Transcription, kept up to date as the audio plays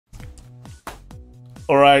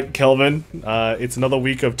Alright, Kelvin. It's another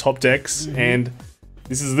week of top decks, and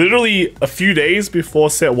this is literally a few days before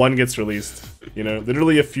set 1 gets released. You know,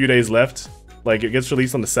 literally a few days left. Like, it gets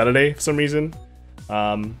released on the Saturday for some reason.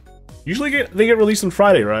 Usually they get released on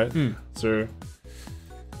Friday, right? So...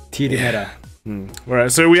 TD meta.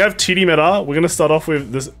 Alright, so we have TD meta. We're gonna start off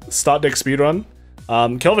with this start deck speedrun.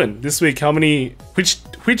 Kelvin, this week,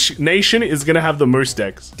 which nation is gonna have the most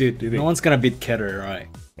decks? Dude, no one's gonna beat Keter, right?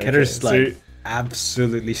 Ketter's like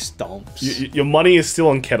absolutely stomps. Your money is still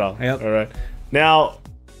on Keter. Yep. Alright. Now,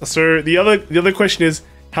 so the other question is,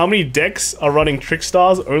 how many decks are running Trick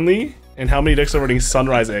Stars only, and how many decks are running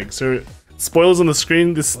Sunrise Egg? So, spoilers on the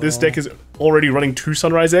screen, this deck is already running 2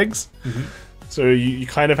 Sunrise Eggs. So you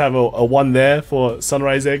kind of have a 1 there for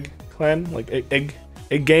Sunrise Egg clan, like Egg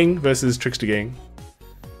Gang versus Trickster Gang.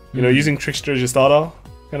 You know, using Trickster as your starter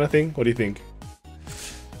kind of thing. What do you think?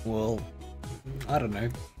 Well, I don't know.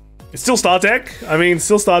 It's still start deck. I mean,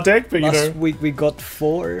 still start deck, but you know. Last week we got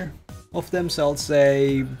 4 of them, so I'll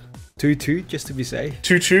say 2-2 just to be safe.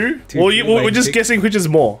 2-2? Well, we're just guessing which is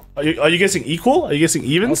more. Are you guessing equal? Are you guessing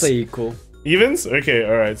evens? I'll say equal. Evens? Okay,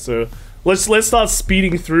 all right. So let's start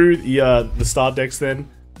speeding through the start decks then.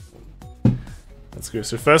 Let's go.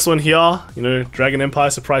 So first one here, you know, Dragon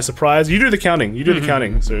Empire, surprise, surprise. You do the counting. You do the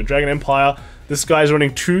counting. So Dragon Empire. This guy's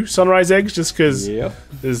running 2 Sunrise Eggs just because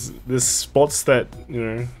there's spots that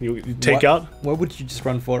you take out. What would you just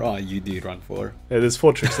run for? Oh, you do run for. Yeah, there's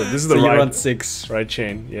 4 tricks. So this is the so right. You run 6. Right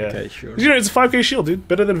chain. Yeah. Okay, sure. You know, it's a 5k shield, dude.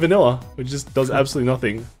 Better than vanilla, which just does absolutely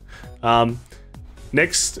nothing.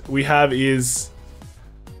 Next we have is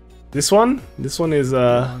this one. This one is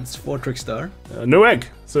it's 4 Trickstar. No egg.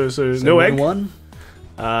 So no egg. 1.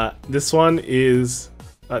 This one is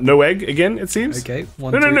no egg again. It seems. Okay.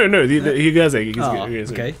 1, No. He has egg.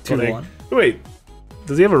 Okay. 2-1. Wait.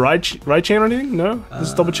 Does he have a right chain or anything? No.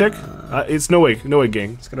 Just double check. It's no egg. No egg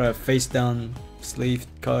gang. It's got a face down sleeve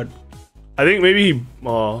card. I think maybe he.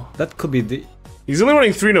 That could be the. He's only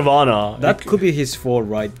running 3 Nirvana. That could be his 4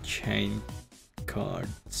 right chain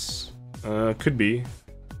cards. Could be.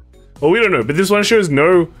 Well, we don't know. But this one shows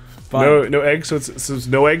no egg. So it's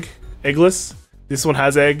no egg. Eggless. This one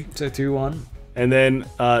has egg. So 2-1. And then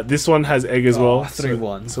this one has egg as well.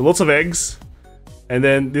 3-1. So lots of eggs. And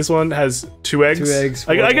then this one has 2 eggs. 2 eggs.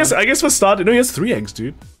 I guess for start, no, he has 3 eggs,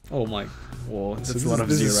 dude. Oh my. Whoa, that's so a lot of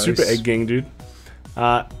this zeros. Is super egg gang, dude.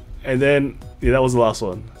 And then that was the last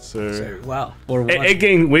one. So wow. Egg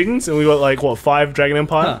gang wings, and we got like what 5 Dragon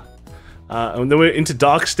Empire. And then we're into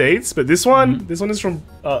Dark States, but this one is from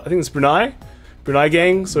I think it's Brunei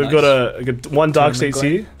gang. So we've got 1 Dark States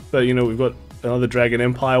here, but you know we've got another Dragon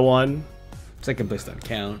Empire one. Second place don't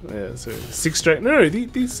count. Yeah, so 6 Dragon. No,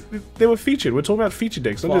 these they were featured. We're talking about featured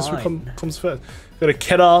decks. Not just what comes first. Got a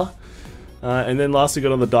Keter, and then last we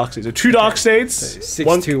got on the Dark States. So 2 Dark States. So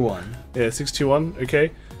 6-2-1. Yeah, 6-2-1.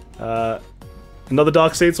 Okay. Another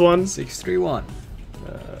Dark States one. 6-3-1.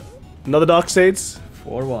 Another Dark States.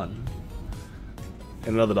 4-1.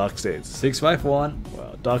 And another Dark States. 6-5-1.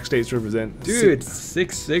 Wow, Dark States represent. Dude,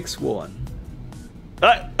 6-6-1.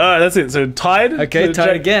 Alright, that's it. So tied. Okay, so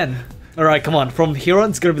tied again. Alright, come on. From here on,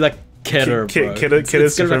 it's gonna be like Keter, bro. Keter it's gonna be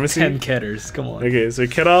like supremacy. 10 Keters. Come on. Okay, so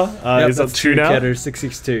Keter is up 2 now. Keters,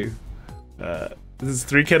 6-6-2. This is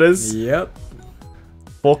 3 Keters. Yep.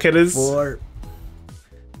 4 Keters. 4.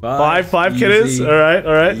 5 Keters.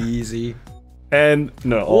 Alright. Easy. And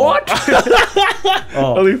no. What?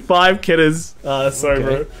 Only 5 Ketters. Sorry,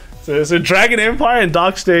 bro. So Dragon Empire and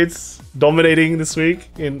Dark States dominating this week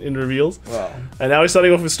in reveals. Wow. And now we're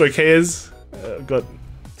starting off with Stoicheas. Got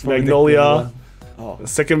Magnolia.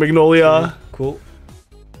 Second Magnolia. Cool.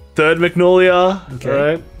 Third Magnolia. Okay.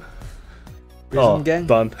 Alright. Prison Gang.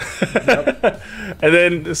 Done. Yep. And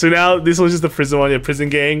then so now this one's just the prison one. Yeah, Prison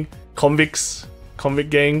Gang, Convict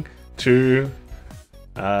Gang, 2.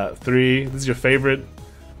 3. This is your favorite.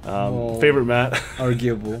 Favorite Matt.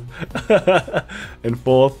 Arguable. And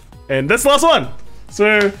 4th. And that's the last one.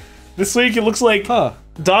 So this week it looks like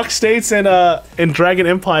Dark States and Dragon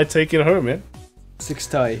Empire taking it home, man. 6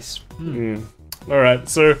 ties. Alright,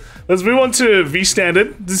 so let's move on to V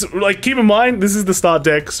Standard. This, like, keep in mind, this is the start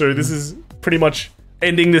deck, so this is pretty much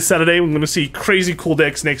ending this Saturday. We're gonna see crazy cool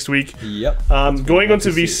decks next week. Yep. Going on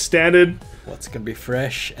to V Standard. What's gonna be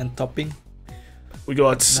fresh and topping? We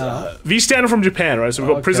got V Standard from Japan, right? So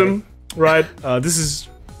we got Prism, right? This is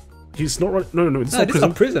he's not right. No, it's not Prism.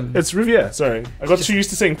 Not Prism. It's Riviere. Sorry, I got too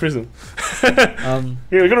used to saying Prism. Yeah,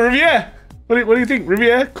 we got a Riviere. What do you think,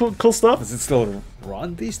 Riviere? Cool stuff. Does it still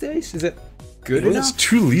run these days? Is it good enough? It's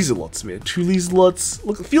 2 Lieselots, man. 2 Lieselots.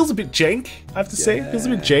 Look, it feels a bit jank. I have to say, it feels a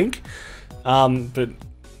bit jank. But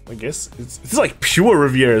I guess it's like pure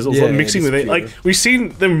Riviera as well. Yeah, mixing with it. Like we've seen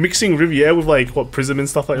them mixing Riviera with like what Prism and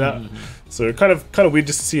stuff like that. So kind of weird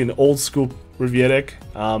just to see an old school Riviera deck.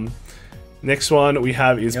 Next one we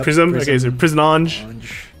have is Prism. Okay, so Prisonage.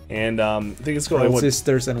 And I think it's got like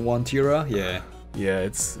Sisters and one Tira. Yeah. Yeah,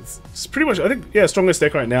 it's pretty much, I think, strongest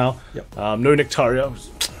deck right now. Yep. No Nectaria.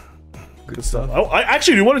 Good stuff. I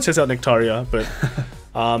actually do want to test out Nectaria, but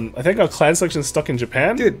I think our clan selection's stuck in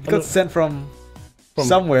Japan. Dude, it got sent from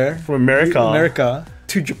somewhere. From America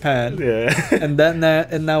to Japan. Yeah.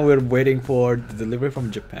 and now we're waiting for the delivery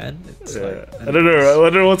from Japan. It's like, I don't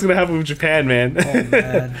know what's gonna happen with Japan, man. Oh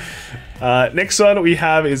man. Next one we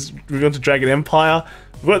have is we're going to Dragon Empire.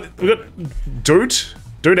 We've got Dote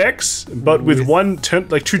X, but with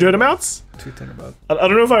two turn amounts. 2 turnabout. I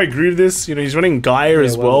don't know if I agree with this. You know, he's running Gaia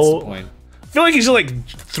as well. I feel like he's just like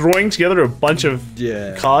throwing together a bunch of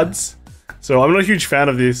cards. So I'm not a huge fan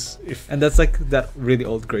of this. And that's like that really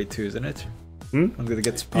old grade 2, isn't it? I'm gonna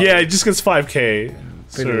get yeah, it just gets 5k.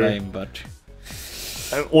 Pretty lame, but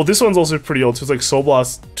well, this one's also pretty old. So it's like Soul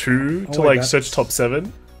Blast 2 to like search top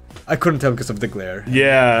 7. I couldn't tell because of the glare.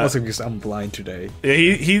 Yeah. Also because I'm blind today. Yeah,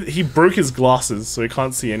 he broke his glasses, so he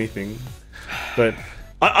can't see anything. But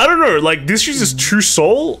I don't know, like this uses 2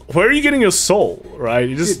 soul. Where are you getting your soul, right?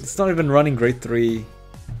 It's not even running grade 3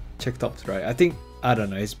 check tops, right? I don't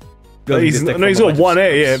know. He's he's got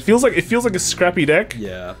 1A. Yeah, it feels like a scrappy deck.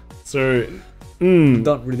 Yeah. So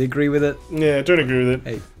don't really agree with it. Yeah, don't agree with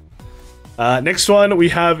it. Hey. Next one we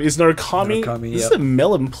have is Narukami. This is a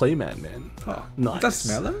melon playmat, man. Oh, nice. That's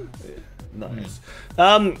melon? Yeah, nice.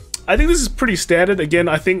 I think this is pretty standard. Again,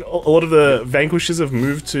 I think a lot of the Vanquishes have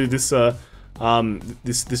moved to this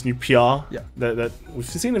this new PR that we've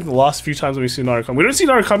seen it the last few times when we've seen Narukami. We don't see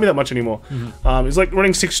Narukami that much anymore. It's like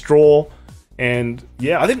running 6 draw. And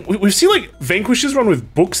yeah, I think we've seen like Vanquishes run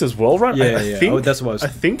with books as well, right? Yeah, I think, that's what I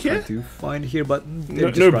think. Yeah, I do find here, but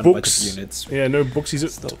no books. Units. Yeah, no books.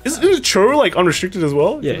 Isn't Cho like unrestricted as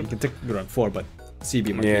well? Yeah, you can take run 4, but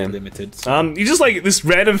CB might be limited. So. You just like this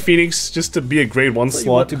random Phoenix just to be a grade 1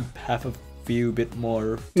 slot. You want to have a few bit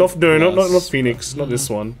more. Not Phoenix, not this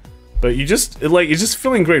one. But you just you're just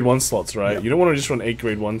filling grade 1 slots, right? Yep. You don't want to just run 8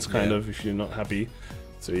 grade 1s kind of if you're not happy.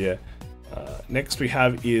 So yeah. Next we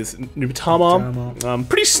have is Nubatama.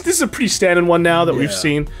 This is a pretty standard one now that we've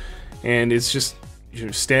seen, and it's just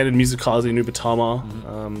standard Mizukaze Nubatama,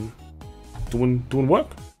 doing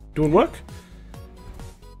work.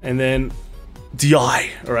 And then DI.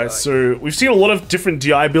 All right, so we've seen a lot of different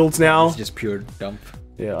DI builds now. It's just pure dump.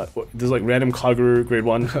 Yeah, there's like random Kaguru grade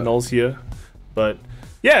 1 nulls here, but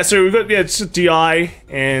yeah. So we've got it's just DI,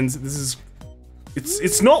 and this is.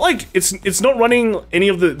 It's not like it's not running any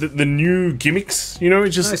of the new gimmicks, you know.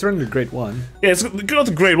 It's just it's running the grade 1. Yeah, it's got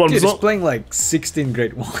the grade 1. Dude, it's playing like 16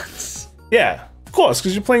 grade 1s. Yeah, of course,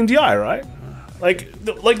 because you're playing DI, right? Like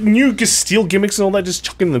new steel gimmicks and all that, just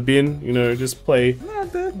chuck in the bin, you know. Just play. Nah,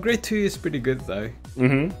 the grade 2 is pretty good though.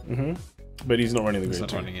 But he's not running the grade 2.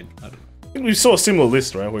 He's not running it. I think we saw a similar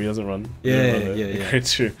list, right, where he doesn't run. Yeah. Grade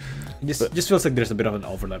 2. It just feels like there's a bit of an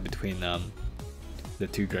overlap between the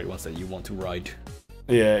 2 grade 1s that you want to ride.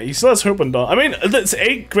 Yeah, he still has hope on Dawn. I mean, that's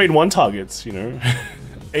 8 grade 1 targets, you know.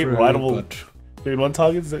 8 rideable grade 1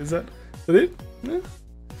 targets, is that it?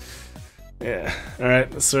 Yeah.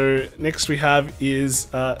 Alright, so next we have is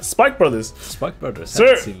Spike Brothers. Spike Brothers, I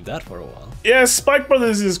haven't seen that for a while. Yeah, Spike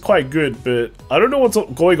Brothers is quite good, but I don't know what's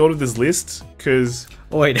going on with this list, because...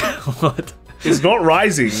 Oh, wait, what? It's not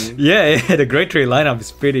rising. Yeah, the grade 3 lineup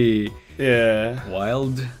is pretty... Yeah.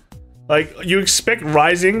 Wild. Like, you expect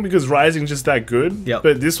Rising because Rising's just that good,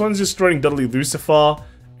 but this one's just running Dudley Lucifer.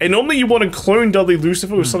 And normally you want to clone Dudley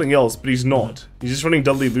Lucifer with something else, but he's not. He's just running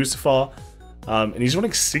Dudley Lucifer, and he's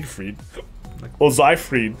running Siegfried. Or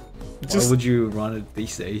Zyfried. Why would you run it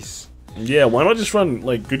these days? Yeah, why not just run,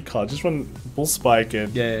 like, good cards? Just run Bull Spike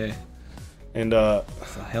and... Yeah. And,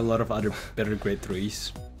 there's a hell lot of other better grade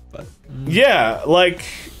 3s, but... Yeah, like...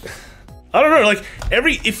 I don't know, like,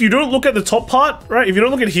 if you don't look at the top part, right? If you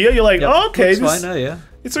don't look at here, you're like, oh, okay, it's fine, yeah.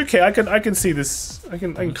 It's okay, I can see this. I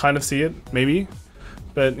can kind of see it, maybe.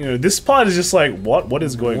 But, you know, this part is just like, what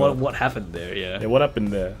is going on? What happened there, yeah. What happened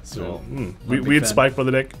there? So, weird Spike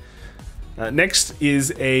Brother deck. Next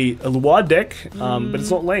is a Luar deck, but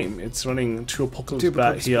it's not lame. It's running 2 Apocalypse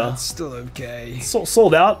Bat here. Still okay.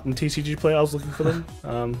 Sold out in TCG Play, I was looking for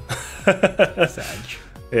them. Sag.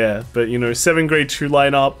 Yeah, but, you know, 7 grade 2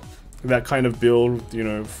 lineup. That kind of build, you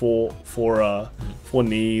know, four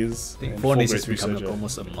knees. I think 4 knees is becoming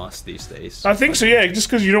almost a must these days. I think so, yeah. Just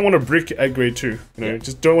because you don't want to brick at grade 2, you know,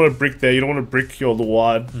 just don't want to brick there. You don't want to brick your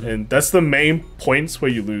Luard, and that's the main points where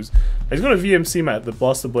you lose. He's got a VMC mat, the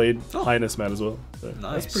Blaster Blade Highness mat as well. So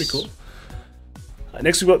Nice. That's pretty cool.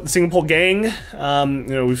 Next, we've got the Singapore gang. You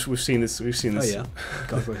know, we've seen this. We've seen this. Oh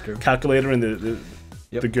yeah. Calculator and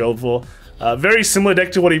the girl before. Very similar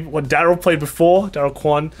deck to what Daryl played before. Daryl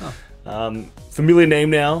Kwan. Oh. Familiar name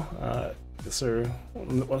now. So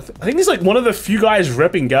I think he's like one of the few guys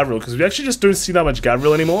repping Gavril, because we actually just don't see that much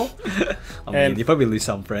Gavril anymore. I mean, you probably lose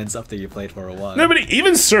some friends after you played for a while. No, but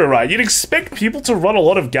even so, right? You'd expect people to run a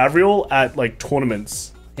lot of Gavril at like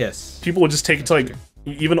tournaments. Yes. People would just take it to like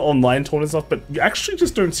even online tournament stuff, but you actually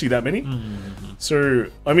just don't see that many. So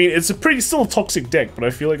I mean, it's still a toxic deck, but I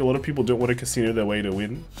feel like a lot of people don't want to casino their way to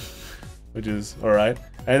win, which is all right.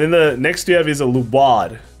 And then the next you have is a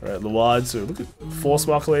Luwad, right? Luwad. So look at Force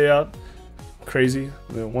Mark layout, crazy.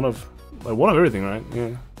 You know, one of everything, right?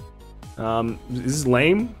 Yeah. This is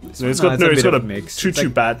lame. No, it's got a mix. two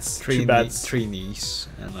bats, three bats, 3 knees,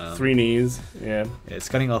 and 3 knees. Yeah. It's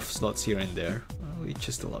cutting off slots here and there. Which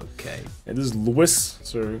is still okay. And this is Lewis,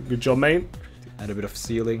 so good job, mate. Add a bit of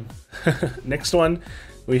ceiling. Next one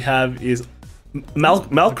we have is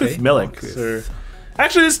Malkuth-Melekh. So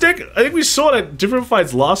actually, this deck, I think we saw it at different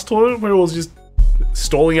fights last tournament where it was just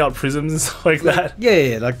stalling out prisms and stuff like that.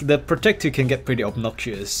 Yeah, like the Protect 2 can get pretty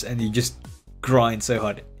obnoxious, and you just grind so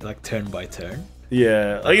hard, like turn by turn.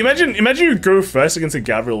 Yeah, like imagine you go first against a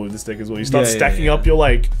Gavril with this deck as well. You start stacking up your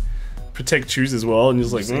like Protect 2s as well, and you're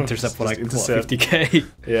just like intercept for like intercept. 50k.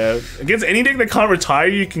 Yeah, against any deck that can't retire,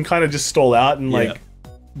 you can kind of just stall out and like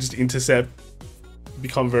just intercept,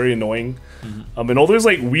 become very annoying. And all those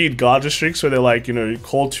like weird guard restricts where they're like, you know,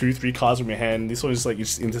 call 2-3 cards from your hand. This one is like you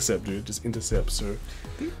just intercept, dude, just intercept. So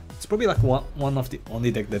it's probably like one of the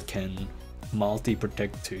only deck that can multi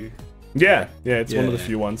Protect 2. Yeah, it's one of the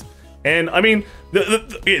few ones. And I mean,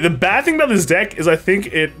 the bad thing about this deck is I think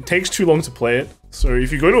it takes too long to play it. So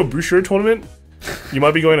if you go to a Bushido tournament, you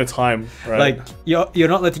might be going to time, right? Like you're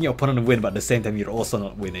not letting your opponent win, but at the same time you're also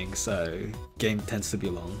not winning. So game tends to be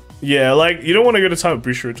long. Yeah, like you don't want to go to time at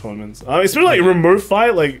Bushido tournaments. Especially like remote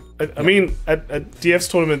fight. Like I mean, at DF's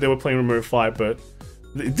tournament they were playing remote fight, but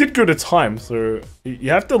it did go to time. So you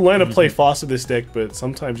have to learn to play faster this deck, but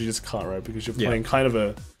sometimes you just can't, right? Because you're playing kind of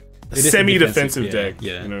a semi-defensive deck.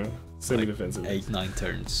 Yeah, you know. Semi-defensive. Like 8-9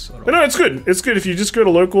 turns. But no, it's good. It's good if you just go to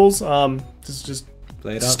locals. Just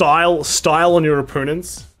play it style on your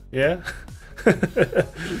opponents. Yeah.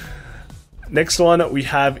 Next one we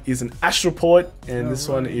have is an Astroport, and this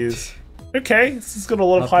one is okay. This has got a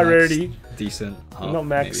lot of high rarity. Decent. Not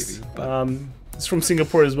maxed. It's from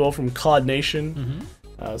Singapore as well, from Card Nation.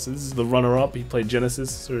 So this is the runner-up. He played Genesis,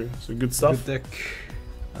 so good stuff. Good deck.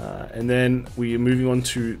 And then we are moving on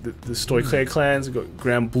to the Stoiclair clans. We've got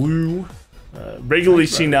Grand Blue, regularly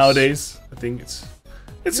seen nowadays. I think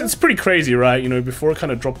it's pretty crazy, right? You know, before it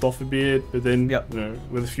kind of dropped off a bit, but then you know,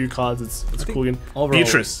 with a few cards, it's cool again.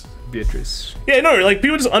 Beatrice. Yeah, no, like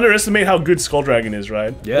people just underestimate how good Skull Dragon is,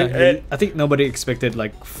 right? Yeah, like, I think nobody expected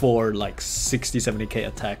like 4 60-70k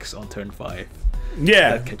attacks on turn 5.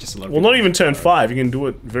 Yeah. That catches a lot of well, not even turn 5. You can do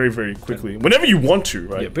it very, very quickly. Whenever you want to,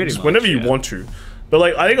 right? Yeah, pretty much, whenever you want to. But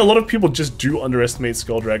like, I think a lot of people just do underestimate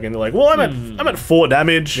Skull Dragon. They're like, well, I'm at 4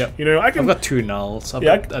 damage. Yep. You know, I've got 2 nulls.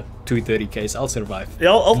 I've got 230ks. I'll survive.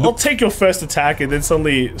 Yeah, I'll take your first attack, and then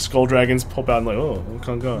suddenly Skull Dragons pop out and like, oh, I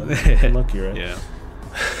can't go. Unlucky, right? Yeah.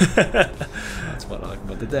 That's what I like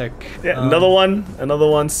about the deck. Yeah, another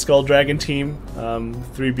one. Skull Dragon team.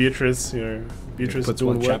 3 Beatrice. You know, Beatrice puts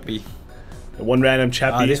doing 1 chappy. 1 random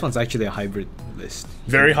chappy. This one's actually a hybrid list.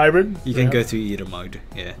 Very hybrid. You can go to either mode.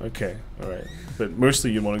 Yeah. Okay. All right. But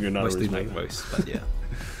mostly you want to go Nano Mostly Night Rose, but yeah.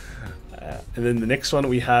 And then the next one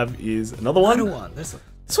we have is another one. This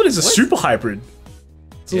one is a super hybrid.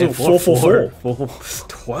 It's a 4/4.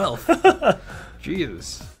 12.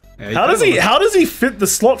 Jesus. Yeah, how does he fit the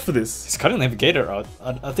slot for this? He's cutting Navigator out.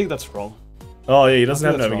 I think that's wrong. Oh yeah, he doesn't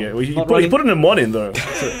have Navigator. Well, he put an M1 in though.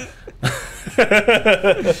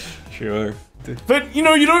 Sure. But you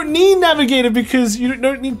know, you don't need Navigator because you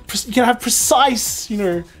can have precise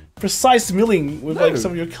milling with like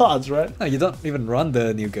some of your cards, right? No, you don't even run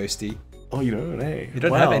the new Ghosty. Oh, you don't, hey. You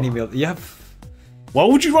don't have any mill. You have. Why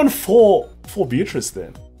would you run four Beatrice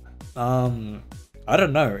then? I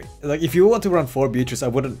don't know. Like, if you want to run 4 Beatrice, I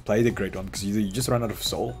wouldn't play the Great One because you just run out of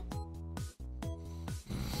soul.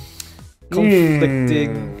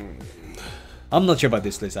 Conflicting. I'm not sure about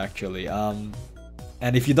this list actually. And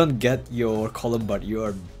if you don't get your column but you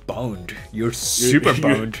are boned. You're super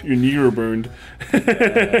boned. You're near boned.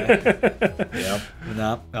 Yeah.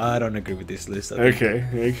 No, I don't agree with this list.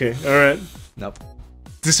 Okay. Alright. Nope.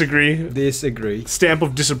 Disagree. Disagree. Stamp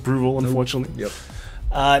of disapproval, unfortunately. Yep.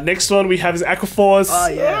 Next one we have is Aquaforce. Oh,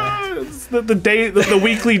 yeah. It's the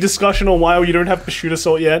weekly discussion on why you don't have Pursuit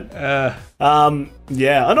Assault yet. Yeah,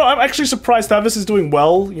 I know. I'm actually surprised Tavis is doing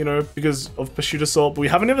well, you know, because of Pursuit Assault. But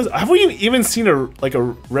have we even seen a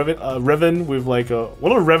Revan with like a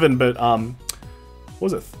not a Revan, but what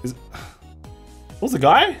was it? What was the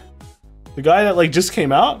guy? The guy that like just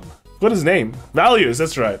came out? What is his name? Values.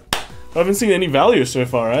 That's right. I haven't seen any Values so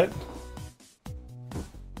far, right?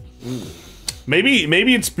 Maybe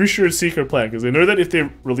it's Bushiroad's secret plan, because they know that if they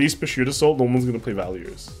release Pursuit Assault, no one's gonna play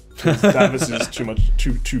Values. Davis is too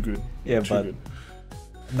good. Yeah, too but good.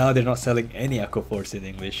 Now they're not selling any Aquaforce in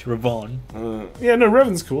English. Ravon. Yeah, no,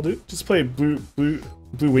 Revan's cool, dude. Just play Blue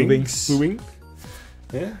Wings. Wing.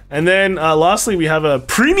 Yeah. And then lastly, we have a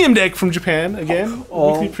premium deck from Japan again.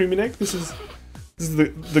 Weekly premium deck. This is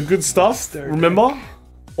the good stuff. Remember,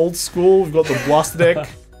 old school. We've got the Blaster deck.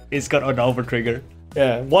 It's got an over trigger.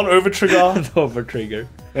 Yeah, one over trigger. Over trigger.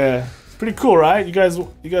 Yeah, pretty cool, right? You guys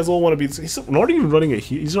all want to be. He's not even running a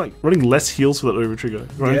heal. He's like running less heals for that over trigger.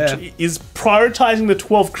 Yeah. He's prioritizing the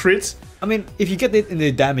 12 crits. I mean, if you get it in the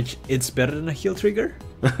damage, it's better than a heal trigger,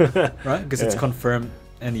 right? Because it's confirmed,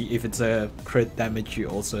 and if it's a crit damage, you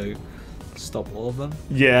also stop all of them.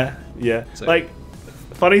 Yeah. So, like,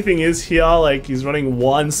 funny thing is here, like he's running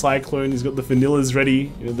one Cyclone. He's got the Vanillas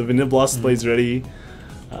ready. You know, the Vanilla Blast Blades ready.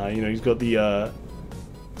 You know, he's got the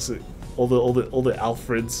all the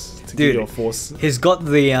Alfreds to give you a force. He's got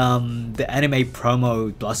the anime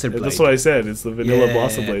promo Blaster Blade. That's what I said. It's the Vanilla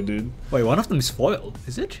Blaster Blade, dude. Wait, one of them is foiled,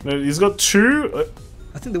 is it? No, he's got two.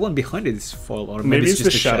 I think the one behind it is foiled, or maybe it's just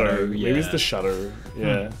the shadow. Yeah. Maybe it's the shadow.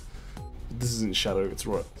 Yeah. This isn't shadow. It's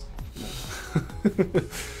royal.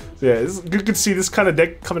 So yeah, it's good to see this kind of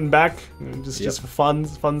deck coming back. You know, just for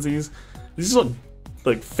funsies. This is what.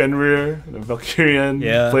 Like Fenrir, Valkyrian,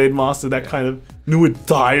 Blade Master, that kind of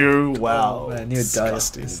Nuadayo. Wow,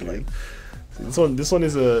 disgusting. Like, this one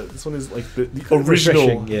is like the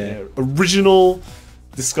original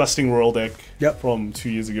disgusting royal deck from 2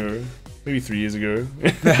 years ago, maybe 3 years ago.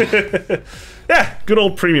 Yeah, good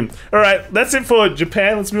old premium. All right, that's it for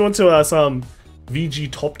Japan. Let's move on to some VG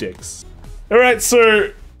top decks. All right, so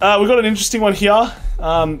we got an interesting one here.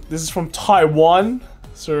 This is from Taiwan.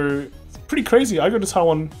 So. Pretty crazy. I go to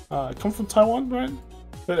Taiwan. I come from Taiwan, right?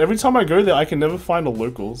 But every time I go there, I can never find the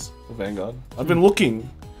locals of Vanguard. I've been looking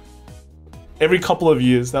every couple of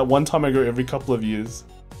years. That one time I go every couple of years,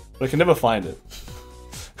 but I can never find it.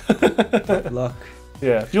 Tough luck.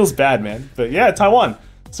 Yeah, feels bad, man. But yeah, Taiwan.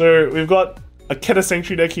 So we've got a Keta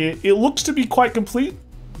Sanctuary deck here. It looks to be quite complete.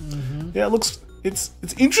 Yeah, it looks. It's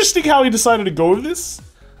interesting how he decided to go with this.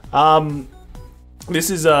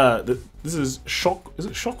 This is Shock. Is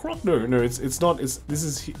it Shock Rock? No, it's not. This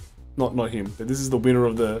is not him. But this is the winner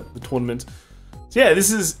of the tournament. So yeah,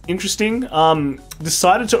 this is interesting.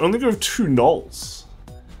 Decided to only go with 2 nulls,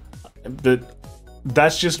 but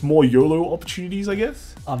that's just more YOLO opportunities, I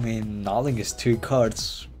guess. I mean, nulling is 2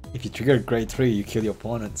 cards. If you trigger grade 3, you kill your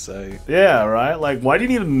opponent. So yeah, right. Like, why do you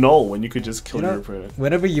need a null when you could just kill your opponent?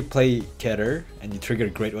 Whenever you play Keter and you trigger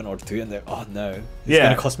grade 1 or 2, and they're no, it's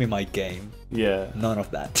gonna cost me my game. Yeah, none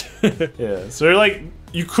of that. Yeah, so like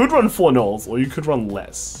you could run 4 nulls or you could run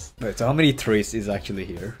less. Wait, so how many 3s is actually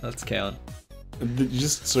here? Let's count.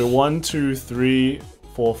 So 1, 2, 3,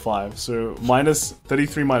 4, 5. So minus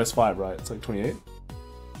 33 minus 5, right? It's like 28.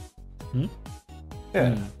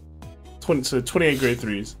 Yeah. 20. So 28 grade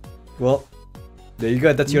 3s. Well, there you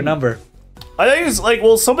go. That's your number. I think it's like,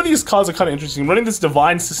 well, some of these cards are kind of interesting. Running this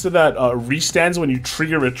Divine Sister that restands when you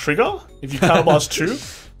trigger a trigger, if you counterblast 2.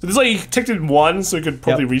 So this is like you detected 1, so you could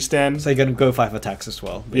probably restand. So you can go 5 attacks as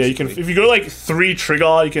well. Basically. Yeah, you can. If you go like 3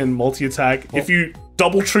 trigger, you can multi-attack. Well, if you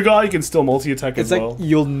double trigger, you can still multi-attack as well. It's like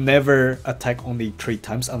you'll never attack only 3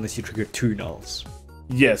 times unless you trigger 2 nulls.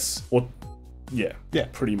 Yes, or yeah,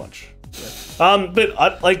 pretty much. Yeah.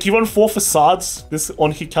 But like you run 4 facades, this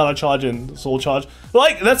on hit counter charge and soul charge. But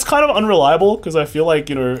like that's kind of unreliable because I feel like,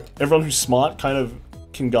 you know, everyone who's smart kind of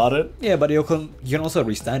can guard it. Yeah, but you can also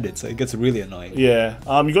restand it, so it gets really annoying. Yeah.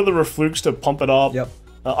 You got the reflux to pump it up. Yep.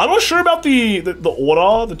 I'm not sure about the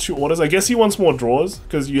order, the 2 orders. I guess he wants more draws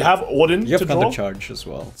because you have Odin you have to draw. Counter charge as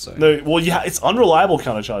well. So no, well, yeah, it's unreliable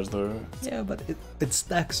counter charge though. Yeah, but it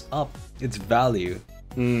stacks up its value.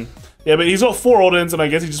 Yeah, but he's got 4 Odins, and I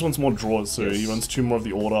guess he just wants more draws, so he runs 2 more of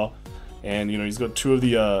the order, and you know he's got 2 of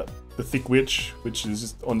the Thick Witch, which is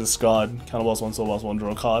just on discard, counterblast 1, soul blast 1,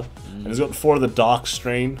 draw a card, and he's got 4 of the Dark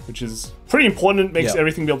Strain, which is pretty important. Makes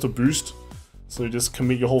everything be able to boost. So just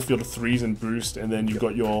commit your whole field of 3s and boost, and then you've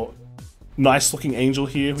got your nice looking Angel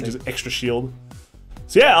here, which is extra shield.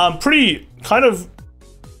 So yeah, pretty kind of.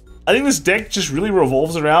 I think this deck just really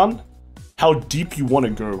revolves around how deep you want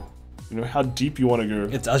to go. You know, how deep you want to go.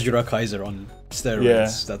 It's Azura Kaiser on steroids.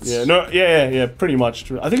 Yeah, That's yeah, no, yeah, pretty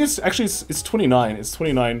much. I think it's actually it's 29. It's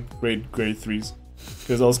 29 grade 3s.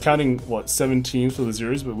 Because I was counting what 17 for the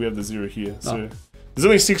zeros, but we have the 0 here. So there's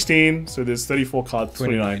only 16. So there's 34 cards.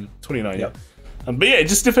 29. 29. Yep. Yeah. But yeah, it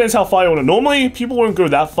just depends how far you want to. Normally, people won't go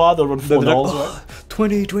that far. They'll run 4 nulls. Right?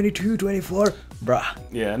 20, 22, 24. Bruh.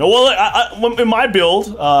 Yeah, no, well, in my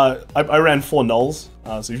build, I ran 4 nulls.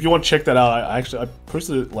 So if you want to check that out, I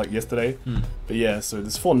posted it like yesterday. But yeah, so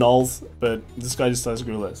there's 4 nulls, but this guy just decides to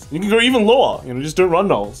go less. You can go even lower, you know, just don't run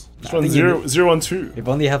nulls. Just run 0 and 2. If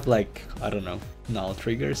only have like, I don't know, null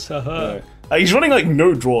triggers. Yeah. He's running like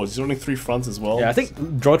no draws, he's running 3 fronts as well. Yeah, I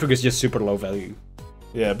think draw trigger is just super low value.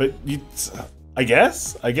 Yeah, but I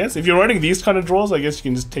guess if you're running these kind of draws, I guess you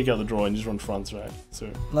can just take out the draw and just run fronts, right? So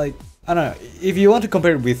like, I don't know, if you want to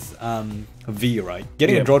compare it with V, right?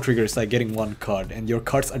 Getting a draw trigger is like getting 1 card, and your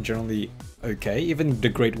cards are generally okay. Even the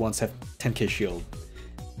great ones have 10k shield.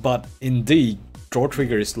 But in D, draw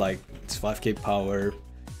trigger is like, it's 5k power,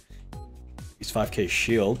 it's 5k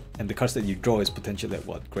shield, and the cards that you draw is potentially at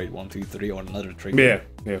what, grade 1, 2, 3, or another trigger.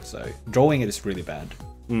 Yeah. So drawing it is really bad.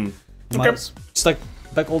 Okay. It's like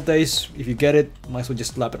back old days, if you get it, might as well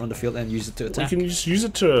just slap it on the field and use it to attack. You can just use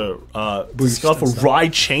it to discard for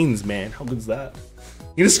ride chains, man. How good is that?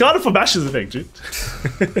 You can discard it for Bash's effect, dude.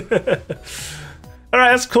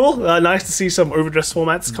 Alright, that's cool. Nice to see some overdress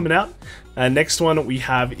formats coming out. Next one we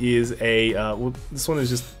have is a, well, this one is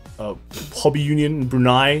just Hobby Union in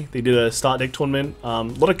Brunei. They did a start deck tournament. A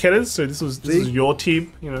lot of Ketters, so this was your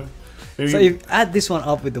team, you know. So you add this one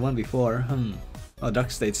up with the one before. Oh,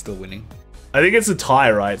 Dark State's still winning. I think it's a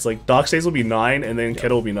tie, right? It's like Dark States will be 9 and then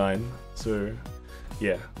Kettle will be 9. So,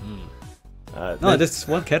 yeah. No, this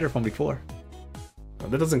one Ketter from before.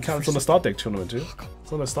 That doesn't count. It's on the start deck tournament, dude.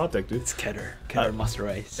 It's on the start deck, dude. It's Ketter. Ketter Master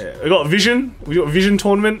Race. Yeah. We got Vision. We got Vision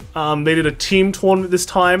tournament. They did a team tournament this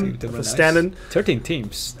time for standard. 13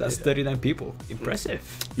 teams. That's 39 people. Impressive.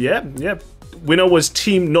 Yeah. Winner was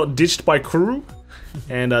Team Not Ditched by Kuru.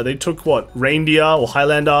 And they took what? Reindeer or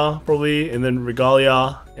Highlander, probably. And then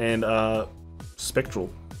Regalia and Spectral.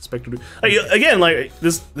 Again, like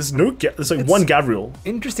there's like one Gabriel.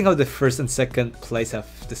 Interesting how the first and second place have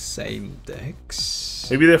the same decks.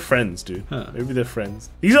 Maybe they're friends, dude. Maybe they're friends.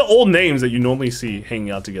 These are all names that you normally see hanging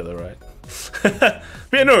out together, right? But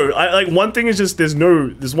yeah, no. Like one thing is just there's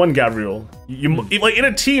one Gabriel. Like in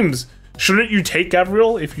a teams, shouldn't you take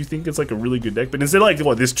Gabriel if you think it's like a really good deck? But instead, like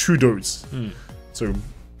what? There's 2 Dotes. So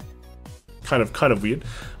kind of weird.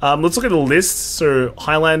 Let's look at the list. So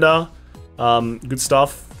Highlander, good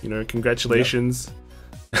stuff. You know, congratulations.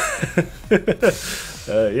 Yep.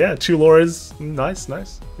 Yeah, 2 Lauras, nice.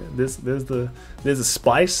 Yeah, there's a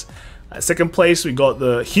spice. Second place we got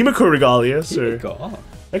the Himiko Regalia. So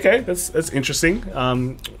okay, that's interesting. I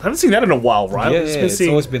haven't seen that in a while, right? Yeah, it's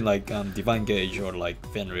always been like Divine Gauge or like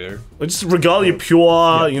Fenrir. Or just Regalia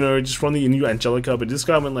pure, you know, just run the new Angelica. But this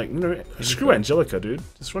guy went like, screw Angelica, dude.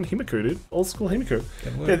 Just run Himiko, dude. Old school Himiko.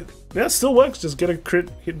 Yeah, it still works. Just get a crit,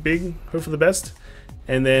 hit big, hope for the best.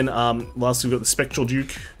 And then last we got the Spectral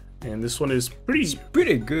Duke, and this one is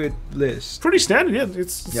pretty good list. Pretty standard, yeah.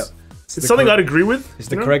 It's something I'd agree with. It's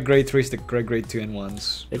the correct grade 3, it's the correct grade 2 and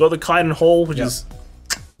 1s. They got the Kite and Hole, which is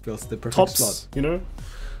fills the perfect tops, slot. You know.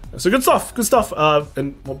 So good stuff.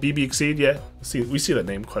 And what BB Exceed, yeah, we see that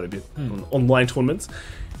name quite a bit on online tournaments.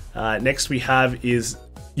 Next we have is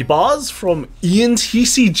Yabaz from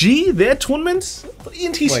ENTCG, their tournament.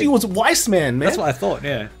 ENTCG was Weissman, man. That's what I thought,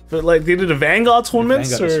 yeah. But like they did a Vanguard tournament,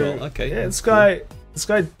 Vanguard as well. Okay. Yeah, this guy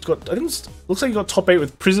got, I think looks like he got top 8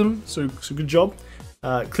 with Prism, so good job.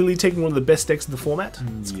 Clearly taking one of the best decks in the format.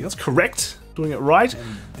 That's correct. Doing it right.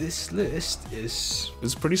 And this list is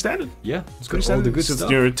pretty standard. Yeah, it's pretty standard. All the good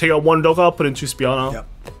stuff. You know, take out 1 Docker, put in 2 Spiana. Yep.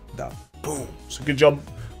 Done. Boom. So good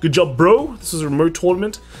job, bro. This is a remote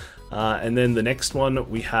tournament. And then the next one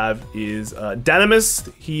we have is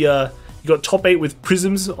Danamus. He got top 8 with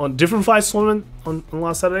Prisms on different fights tournament on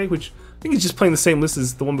last Saturday, which I think he's just playing the same list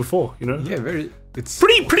as the one before. You know? Yeah, it's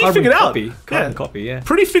pretty figured out. Carbon copy, yeah.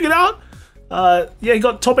 Pretty figured out. Yeah, he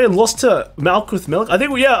got top 8 and lost to Malkuth-Melekh. I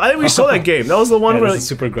think we saw that game. That was the one where it was a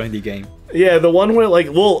super grindy game. Yeah, the one where like,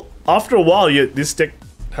 well, after a while, this deck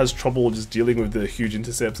has trouble just dealing with the huge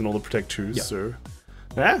intercepts and all the protect 2s. Yep. So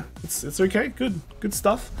yeah, it's okay. Good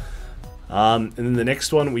stuff. And then the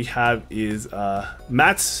next one we have is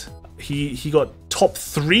Matt. He got top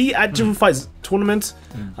 3 at different fights tournament,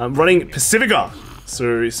 running Pacifica.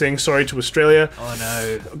 So he's saying sorry to Australia. Oh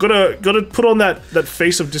no! Gotta put on that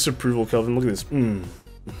face of disapproval, Kelvin. Look at this.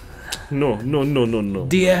 No.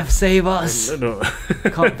 DF, save us. No.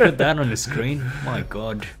 Can't put that on the screen. My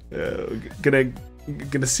god.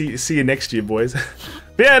 Gonna see you next year, boys.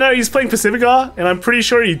 But yeah, no, he's playing Pacifica, and I'm pretty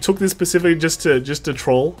sure he took this Pacific just to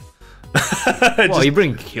troll. Well, you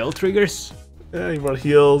bring kill triggers? Yeah, he brought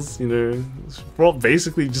heals, you know, brought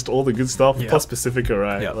basically just all the good stuff, plus Pacifica,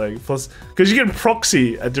 right? Yep. Like, plus, because you can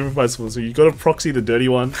proxy at different parts, so you gotta proxy the dirty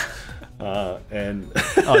one, and...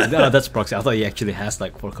 no, that's proxy. I thought he actually has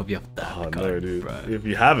like 4 copies of that. Oh no, dude. Right. If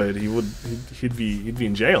you have it, he'd be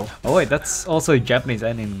in jail. Oh wait, that's also Japanese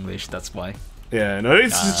and English, that's why. Yeah, no,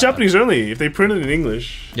 it's Japanese only. If they print it in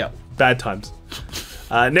English, bad times.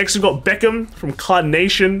 Next we've got Beckham from Card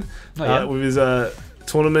Nation with his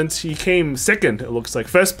tournament. He came second, it looks like.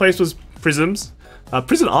 First place was Prisms.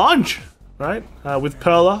 Prison Orange, right? With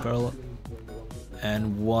Perla.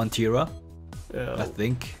 And one Tira, I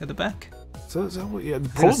think, at the back. So yeah,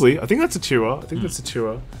 probably. I think that's a Tira. That's a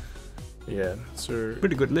Tira. Yeah, so...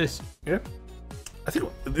 Pretty good list. Yeah. I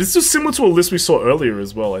think this is similar to a list we saw earlier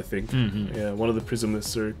as well, I think. Yeah, one of the Prism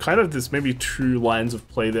lists. So kind of there's maybe 2 lines of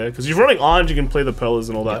play there. Because if you're running Orange, you can play the Perlas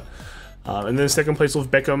and all that. And then second place was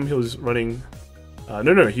Beckham. He was running... No,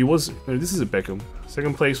 this is a Beckham.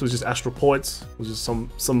 Second place was just Astral Poets. It was just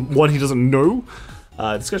someone he doesn't know.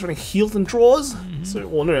 This guy's running Heals and Draws. So,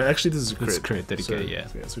 well, no, actually this is a crit. It's crit, dedicated,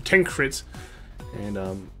 so, so 10 crits.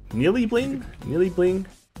 And nearly bling.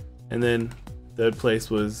 And then... Third place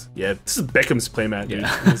was this is Beckham's playmat. Dude.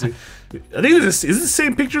 I think is it the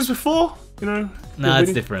same pictures before? You know? Nah,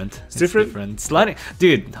 it's different. It's different. Sliding,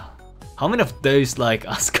 dude. How many of those like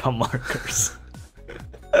Asuka markers?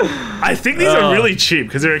 I think these are really cheap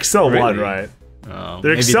because they're Excel 1, right?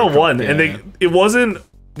 They're Excel 1, and it wasn't.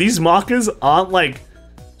 These markers aren't like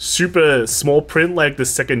super small print like the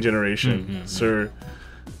second generation. So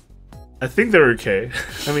I think they're okay.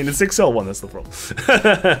 I mean, it's Excel 1, that's the problem.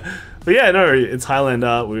 But yeah, no, it's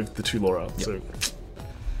Highlander with the 2 Laura. So,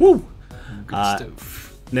 woo! Good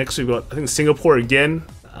stuff. Next we've got, I think, Singapore again.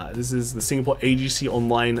 This is the Singapore AGC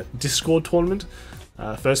Online Discord tournament.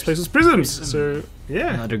 First place was Prisms. So,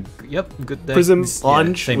 yeah. Another, good deck. Prism,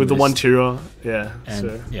 Orange with the 1 Tira. Yeah.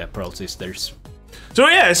 And, Pearl Sisters. So,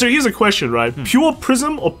 yeah, so here's a question, right? Pure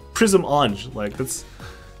Prism or Prism Orange? Like, that's...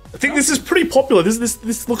 I think this is pretty popular.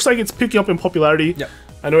 This looks like it's picking up in popularity. Yep.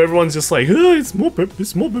 I know everyone's just like, it's more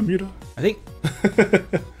Bermuda. I think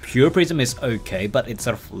Pure Prism is okay, but it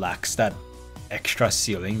sort of lacks that extra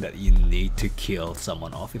ceiling that you need to kill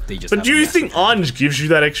someone off if they just. But do you think Orange gives you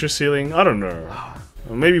that extra ceiling? I don't know.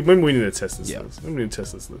 Maybe we need to test this list. Maybe we need to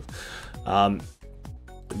test this list.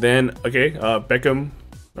 Then Beckham.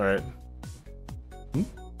 All right.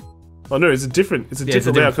 Oh no, it's a different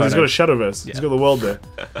layout because he's got a Shadowverse. He's got the world there.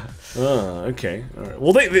 Okay. All right.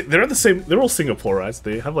 Well, they're at the same. They're all Singapore, right? So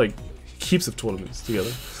they have like heaps of tournaments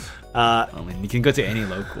together. I mean, you can go to any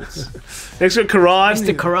locals. Next we got Karan.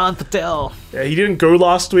 Mr. Karan Patel. Yeah, he didn't go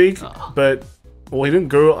last week, but he didn't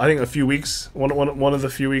go. I think a few weeks, one of the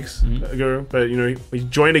few weeks ago. But you know, he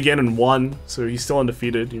joined again and won, so he's still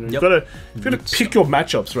undefeated. You know, you've got to pick your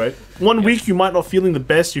matchups, right? One week you might not feeling the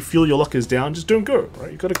best, you feel your luck is down, just don't go,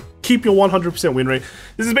 right? You got to keep your 100% win rate.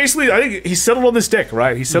 This is basically, I think he settled on this deck,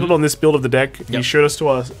 right? He settled on this build of the deck. He showed it to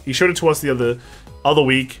us. He showed it to us the other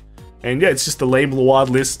week. And yeah, it's just the lame Luard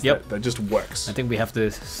list that just works. I think we have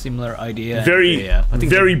the similar idea.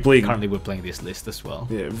 Very bling. Currently, we're playing this list as well.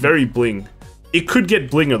 Yeah, very bling. It could get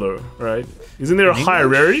blinger though, right? Isn't there a higher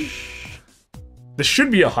rarity? There should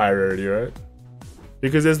be a higher rarity, right?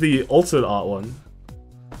 Because there's the alternate art one.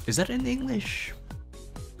 Is that in English?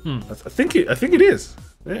 I think it is.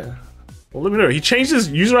 Yeah. Well, let me know. He changed his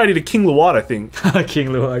user ID to King Luard, I think.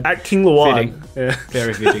 King Luard. At King Luard. Fitting. Yeah.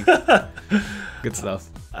 Very fitting. Good stuff.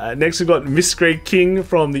 Next we've got Miss Grey King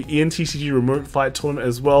from the ENTCG Remote Fight Tournament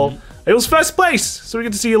as well. It was first place, so we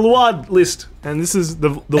get to see a Luard list. And this is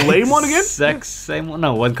the lame one again? Exact same one.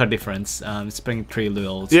 No, 1 card difference. It's bringing 3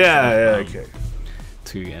 Luals. Okay.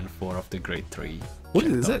 2 and 4 of the grade 3. What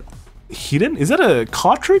is that? Hidden? Is that a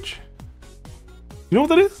cartridge? You know what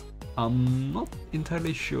that is? I'm not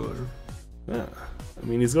entirely sure. Yeah. I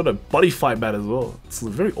mean, he's got a buddy fight mat as well. It's a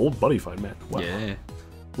very old buddy fight mat. Wow. Yeah.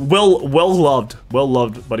 Well loved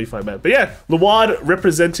buddy fight mat. But yeah, Luard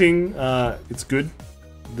representing. It's good.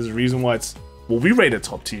 There's a reason why it's. Well, we rate it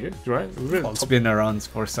top tier, right? It's been around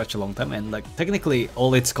for such a long time, and like technically,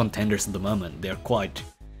 all its contenders at the moment, they're quite.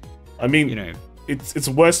 I mean, you know, its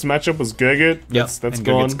worst matchup was Gurgit. That's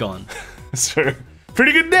gone. Gurgit's gone. So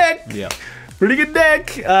pretty good deck. Yeah. Pretty good deck.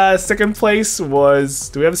 Second place was.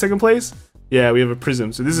 Do we have a second place? Yeah, we have a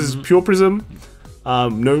Prism. So this is pure Prism. No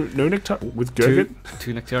Nectar with Gurgit.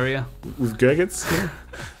 2 Nectaria. With Gurgits.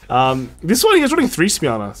 This one he's running 3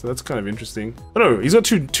 Spiana, so that's kind of interesting. Oh no, he's got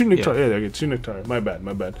two Nectar. Yeah, okay, 2 Nectar. My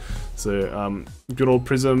bad. So good old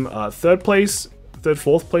Prism, 3rd place,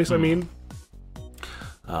 4th place. I mean,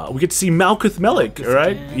 we get to see Malkuth-Melekh. All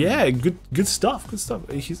right, yeah, good stuff.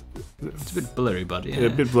 He's it's a bit blurry, but yeah, a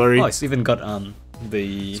bit blurry. Oh, it's even got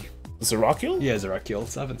the Zerakiel? Yeah,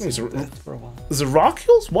 Zerakiels. I haven't seen that for a while.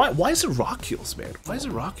 Zerakiels? Why Zerakiels, man? Why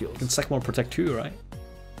Zerakiels? You can stack more Protect 2, right?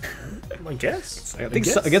 I guess. I think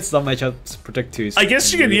so, against some matchups, Protect 2 is... I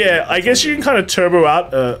guess you can, yeah. I guess you can kind of turbo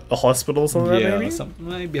out a hospital or something like that,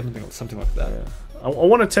 maybe? Maybe something like that. Yeah. I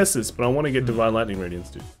want to test this, but I want to get Divine Lightning Radiance,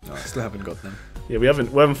 dude. No, I still haven't got them. Yeah, we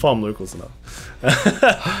haven't farmed locals enough.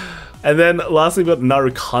 And then lastly, we've got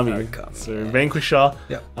Narukami. So Vanquisher.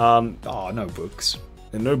 Yeah. Oh, no books.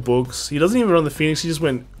 And no books. He doesn't even run the Phoenix. He just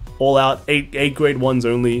went all out. 8 grade 1s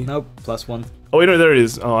only. Nope. +1. Oh wait, no, there it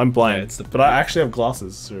is. Oh, I'm blind. Yeah, but I actually have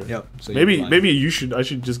glasses. So yep. So maybe I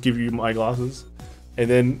should just give you my glasses, and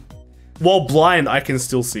then while blind I can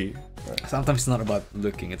still see. Sometimes it's not about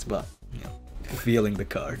looking; it's about feeling the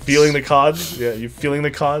cards. Feeling the cards. Yeah, you're feeling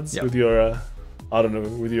the cards yep. with your I don't know,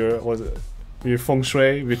 with your what is it? With your feng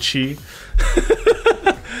shui, with chi.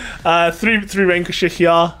 3 Vanquisher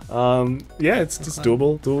here. Yeah, it's just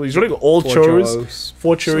doable. He's running all churros.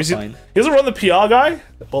 4 churros. He doesn't run the PR guy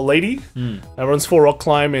or lady. Runs 4 rock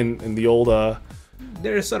climb and the old.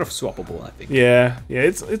 They're sort of swappable, I think. Yeah.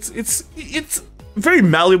 It's very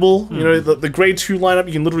malleable. You know, the grade 2 lineup,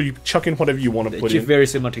 you can literally chuck in whatever you want to put in. Very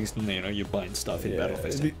similar things, you're buying stuff in battle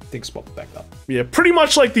phase. Things swap back up. Yeah, pretty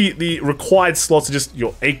much like the required slots are just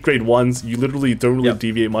your 8 grade 1s. You literally don't really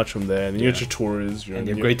deviate much from there. And then your Chatoras. And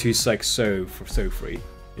your grade 2 is like so free.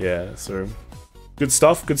 Yeah, so good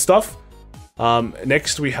stuff.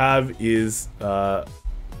 Next we have is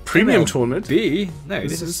premium tournament. No,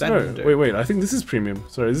 this is standard. No, wait, I think this is premium.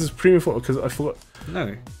 Sorry, this is premium because I forgot.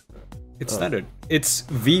 No. It's standard. It's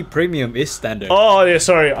V premium is standard. Oh yeah,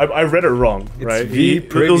 sorry, I read it wrong. Right, V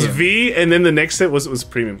premium. It was V, and then the next set was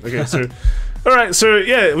premium. Okay, so all right, so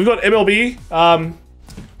yeah, we got MLB.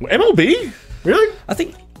 MLB, really? I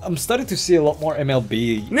think I'm starting to see a lot more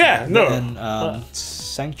MLB. Yeah, than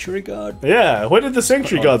Sanctuary Guard. Yeah, where did the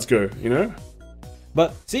Sanctuary Guards go? You know.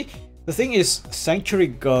 But see, the thing is, Sanctuary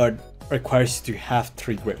Guard requires you to have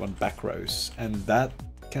 3 grade 1 back rows, and that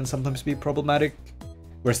can sometimes be problematic.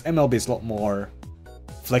 Whereas MLB is a lot more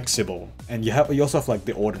flexible, and you also have like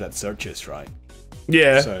the order that searches, right?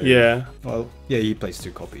 Yeah, so, yeah. Well, yeah, he plays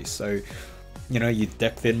 2 copies, so you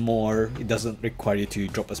deck thin more. It doesn't require you to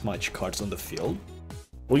drop as much cards on the field.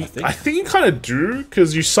 Well, I think you kind of do,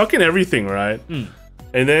 because you suck in everything, right?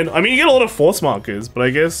 And then I mean, you get a lot of force markers, but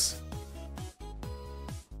I guess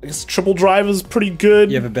triple drive is pretty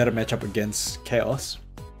good. You have a better matchup against Chaos.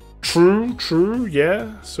 True,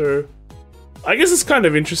 yeah. So I guess it's kind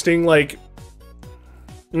of interesting, like,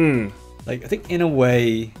 Like, I think in a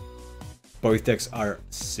way, both decks are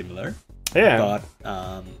similar. Yeah.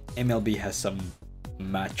 But MLB has some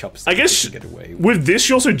matchups I guess get away with this,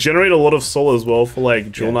 you also generate a lot of soul as well for,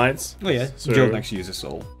 like, Jewel Knights. Oh, yeah. So, Jewel Knights uses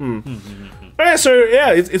soul. Alright, so,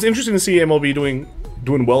 yeah, it's interesting to see MLB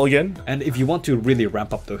doing well again. And if you want to really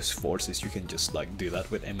ramp up those forces, you can just, like, do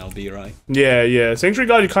that with MLB, right? Yeah. Sanctuary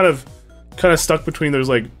Guard, you kind of stuck between those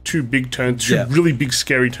like 2 big turns, 2 really big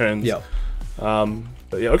scary turns. Yeah.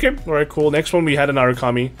 But yeah, okay, all right, cool. Next one we had an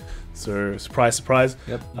Narukami. So surprise.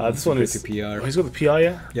 Yep. This one is PR. Oh, he's got the PR,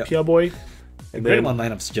 yeah. Yep. PR boy. And grade 1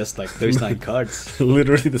 lineup's just like those 9 cards.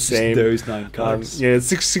 Literally the same. Those 9 cards. Yeah,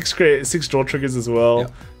 6 draw triggers as well.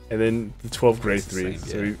 Yep. And then the 12 grade 3.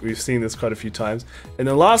 So we've seen this quite a few times. And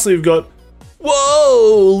then lastly we've got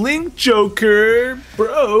Link Joker,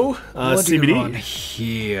 bro. What CBD. do you want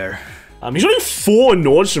here? He's running 4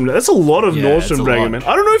 Nordstrom. That's a lot of Nordstrom Dragon, man.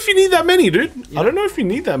 I don't know if you need that many, dude. I don't know if you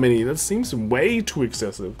need that many. That seems way too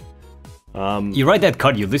excessive. You write that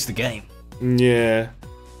card, you lose the game. Yeah.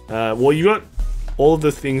 Well, you got all of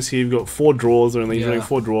the things here. You've got 4 draws only. He's running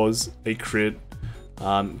 4 draws, a crit.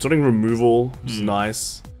 It's running removal, which is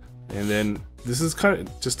nice. And then this is kind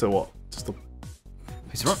of just a what? Just a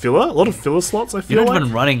filler? A lot of filler slots, I feel like. You're not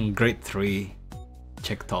even running grade 3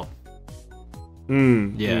 check top.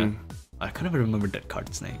 Yeah. I can't even remember that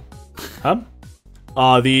card's name. Huh?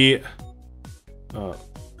 The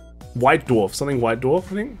White Dwarf, something White Dwarf,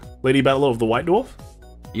 I think. Lady Battle of the White Dwarf.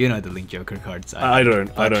 You know the Link Joker cards. I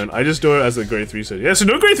don't. I just do it as a grade 3 Surger. Yeah, so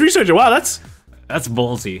no grade 3 Surger. Wow, that's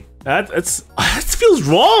ballsy. That feels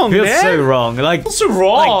wrong. Feels man. so wrong. Like feels so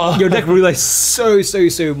wrong. Like, your deck relies so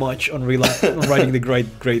much on writing the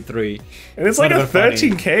grade 3. And it's like a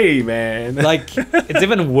 13k, man. Like it's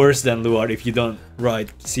even worse than Luard if you don't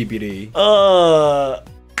write CBD.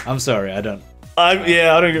 I'm sorry, I don't.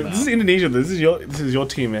 Yeah, I don't get. This is Indonesia. This is your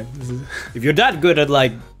team, man. If you're that good at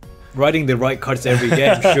like writing the right cards every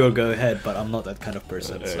game, sure, go ahead. But I'm not that kind of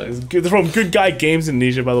person. So. It's good. They're from Good Guy Games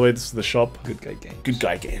Indonesia, by the way. This is the shop. Good Guy Games. Good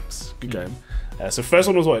Guy Games. Good game. So first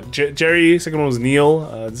one was what? Jerry. Second one was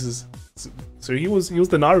Neil. So he was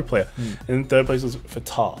the Naru player, and third place was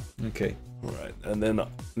Fatah. Okay. Right, and then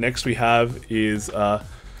next we have is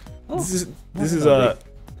this is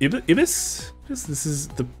Ibis. This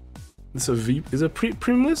is a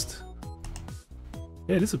premium list.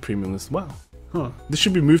 Yeah, it is a premium list. Wow. Huh. This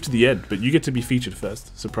should be moved to the end, but you get to be featured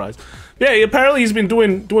first. Surprise. Yeah, apparently he's been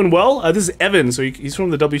doing well. This is Evan, so he's from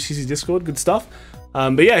the WCC Discord. Good stuff.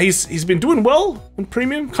 But yeah, he's been doing well in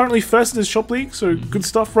premium. Currently first in his shop league, so good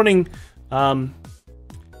stuff. Running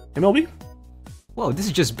MLB. Well, this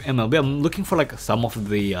is just MLB. I'm looking for like some of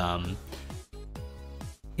the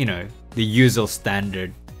you know, the usual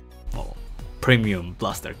standard premium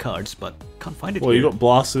blaster cards, but can't find it. Well, here. you got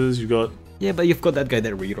blasters. You got but you've got that guy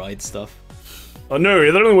that rewrites stuff. Oh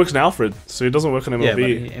no, that only works in Alfred, so it doesn't work on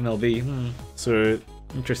MLB. Yeah, but MLB. So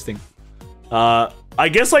interesting. I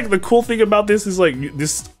guess like the cool thing about this is like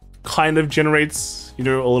this kind of generates, you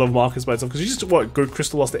know, a lot of markers by itself because you just go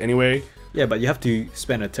Crystal Luster anyway. Yeah, but you have to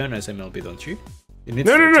spend a turn as MLB, don't you?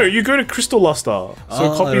 No. You go to Crystal Luster, so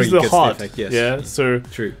it copies the heart. The effect, yes. Yeah, so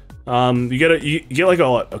true. You get like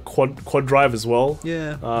a quad drive as well.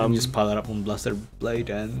 Yeah. And just pile it up on Blaster Blade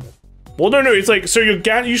and. Well, no. It's like so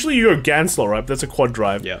usually you're a GAN slot, right? That's a quad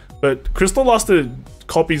drive. Yeah. But Crystal Luster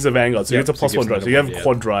copies the Vanguard, so you get a +1 drive. So you have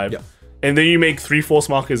quad drive. Yeah. And then you make 3 force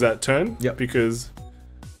markers that turn. Yep. Because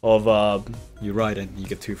of you're right, and you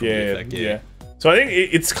get 2 from the effect. Yeah. So I think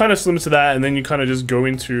it's kind of similar to that, and then you kind of just go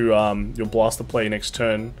into your blaster play next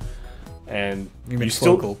turn, and you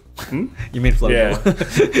still. You mean Floggle? Yeah.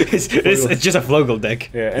 it's just a Floggle deck.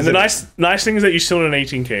 Yeah, and the nice thing is that you're still in an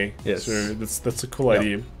 18k. Yes. So that's a cool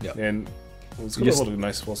idea. Yep. And it's got a lot of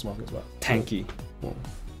nice force markers as well. Tanky.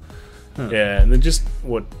 Yeah, and then just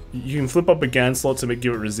you can flip up a GAN slot to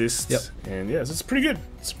give it resist. Yep. And yeah, so it's pretty good.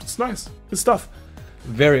 It's nice. Good stuff.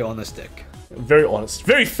 Very honest deck. Very honest.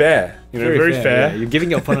 Very fair. You know, very fair. Yeah, you're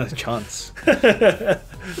giving your opponent a chance.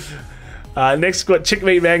 Next, we've got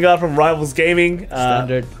Checkmate Vanguard from Rivals Gaming.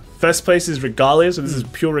 Standard. First place is Regalia, so this is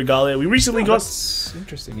pure Regalia. We recently got. That's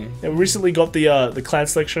interesting. Yeah, we recently got the clan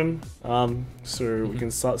selection, so we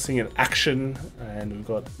can start seeing it in action. And we've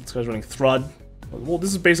got this guy's running Thrud. Well,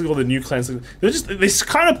 this is basically all the new clan selection. They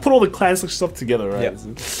kind of put all the clan selection stuff together, right? Yep.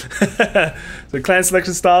 So clan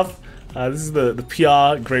selection stuff. This is the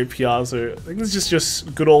PR, great PR. So I think this is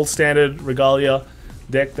just good old standard Regalia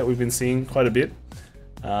deck that we've been seeing quite a bit.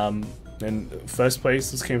 And first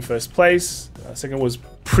place, this came first place. Second was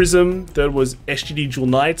Prism. Third was SGD Jewel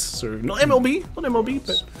Knights. So not MLB, but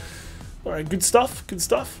all right, good stuff.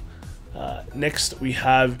 Next we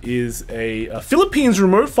have is a Philippines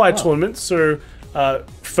remote fight tournament. So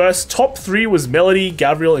first top 3 was Melody,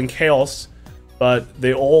 Gabriel, and Chaos, but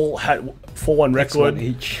they all had 4-1 record.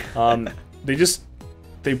 Each.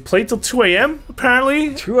 They played till 2 a.m.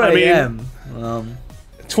 apparently. 2 a.m.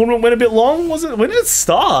 Tournament went a bit long, was it? When did it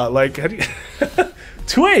start? Like,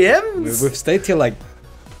 2 a.m. We've stayed till like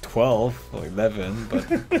 12 or 11,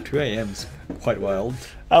 but 2 a.m. is quite wild.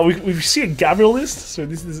 We see a Gabriel list, so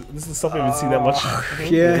this is the stuff we haven't seen that much.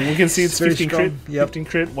 Yeah, we can see it's 15 crit, yep. 15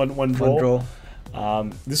 crit, one draw.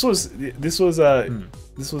 This was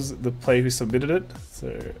the player who submitted it. So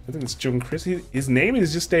I think it's Jung Chris. His name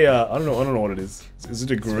is just a I don't know what it is. Is it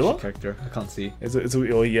a gorilla character? I can't see. Of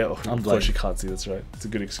course you can't see. That's right. It's a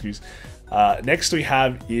good excuse. Next we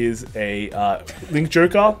have is a Link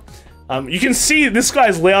Joker. You can see this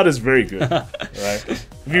guy's layout is very good. Right?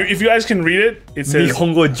 If you guys can read it, it says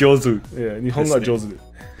Nihongo Jozu. Yeah, Nihongo Jozu.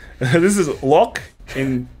 This is Lock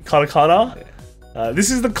in katakana.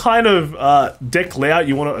 This is the kind of deck layout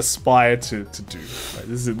you want to aspire to do. Right?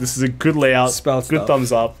 This is a good layout. Spell good stuff.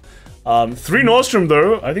 Thumbs up. 3 Nordstrom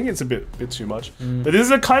though, I think it's a bit too much. But this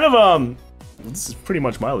is a kind of this is pretty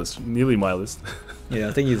much my list, nearly my list. Yeah,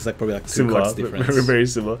 I think it's like probably like 2 similar, cards difference. very, very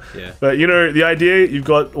similar. Yeah. But you know the idea, you've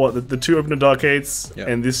got the 2 Open Dark Gates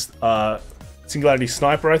and this Singularity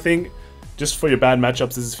Sniper. I think just for your bad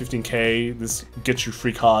matchups, this is 15k. This gets you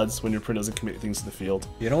free cards when your opponent doesn't commit things to the field.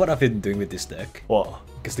 You know what I've been doing with this deck? What?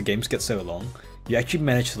 Because the games get so long, you actually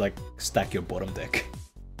manage to like stack your bottom deck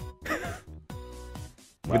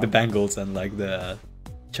with the Bangles and like the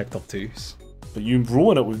check top 2s. But you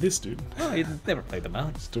ruin it with this, dude. Oh, you never played them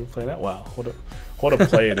out. Still playing that? Wow, what a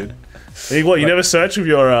player, dude. Hey, what? You never search with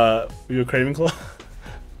your Craven Claw?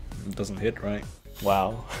 It doesn't hit, right?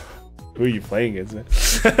 Wow. Who are you playing against, man?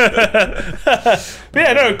 But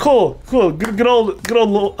yeah, no, cool. Good old,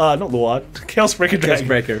 not Lord, Chaos Breaker Chaos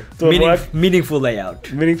Dragon. Breaker. Meaningful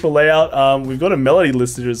layout. Meaningful layout. We've got a melody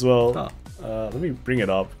listed as well. Oh. Let me bring it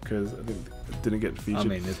up because I think it didn't get featured. I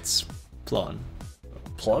mean, it's Plon.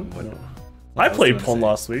 Plon? What- No. what I else played do I Plon say?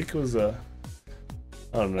 last week. It was I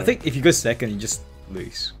don't know. I think if you go second, you just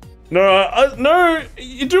lose. No,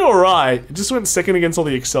 you do alright. It just went second against all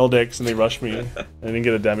the Excel decks and they rushed me. I didn't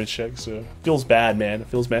get a damage check, so feels bad, man. It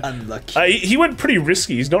feels bad. Unlucky. He went pretty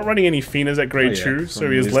risky. He's not running any Finas at grade 2, so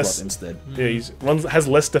he has less. Instead. Yeah, has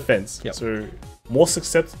less defense, Yep. so more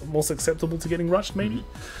susceptible to getting rushed, maybe.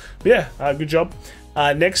 But yeah, good job.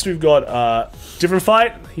 Next we've got different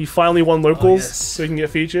fight. He finally won locals, yes. so he can get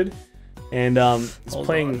featured, and he's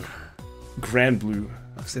playing Grand Blue.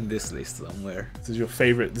 I've seen this list somewhere. This is your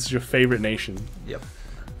favorite. This is your favorite nation. Yep.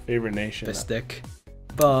 Favorite nation. Best deck.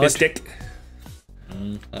 But Best deck.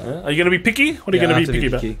 Are you gonna be picky? What are you yeah, I gonna have be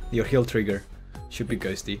to picky about? Your heal trigger should be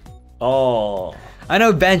ghosty. Oh. I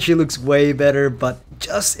know Banshee looks way better, but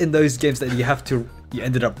just in those games that you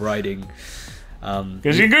ended up riding.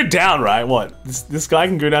 Because you can go down, right? What? This guy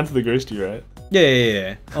can go down to the ghosty, right?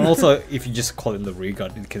 Yeah. And also, if you just call in the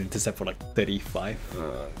Vanguard, it can intercept for like 35.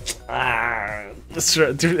 That's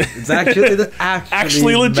right. Dude. It's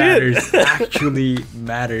actually legit. Actually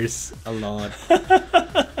matters a lot.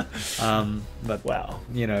 But Wow.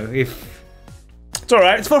 you know, if It's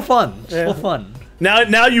alright. it's for fun, it's Yeah. for fun.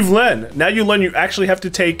 Now you've learned. Now you learn you actually have to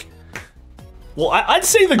take. Well, I'd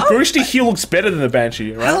say the ghosty heal looks better than the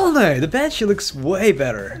Banshee, right? Hell no, the Banshee looks way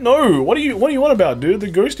better. No, what do you want about, dude? The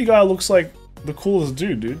ghosty guy looks like the coolest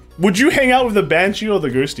dude. Would you hang out with the Banshee or the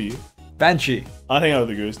ghosty? Banshee. I'd hang out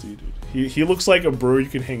with the ghosty, dude. He looks like a bro you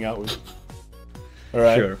can hang out with.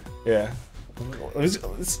 Alright? Sure. Yeah.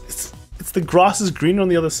 It's the grass is greener on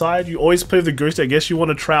the other side. You always play with the ghosty. I guess you want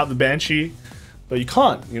to try out the Banshee, but you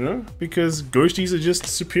can't, you know? Because ghosties are just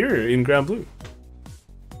superior in Grand Blue.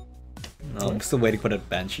 No, I'm still waiting for that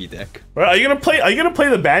Banshee deck. Right, are you gonna play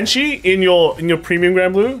the Banshee in your premium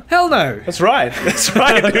Grand Blue? Hell no! That's right. That's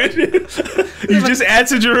right, dude. You just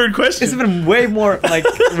answered your own question. There's even way more like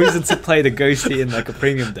reasons to play the Ghosty in like a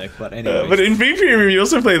premium deck, but anyway. But in V premium you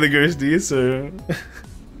also play the Ghosty, so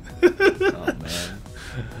Oh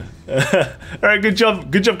man. alright, good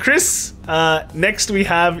job, Chris. Next we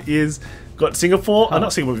have is got Singapore,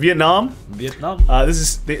 not Singapore, Vietnam. Vietnam. This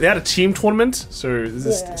is they had a team tournament, so this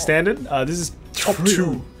is standard. This is top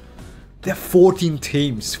 2. There are 14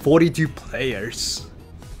 teams, 42 players.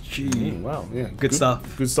 Gee. Wow, yeah, Good stuff.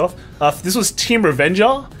 Good stuff. This was Team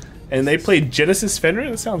Revenger, and they played Genesis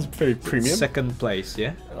Fenrir. That sounds very premium. Second place,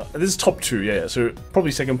 yeah? This is top 2, yeah. So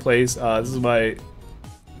probably second place. This is by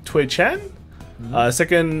Tui Chan. The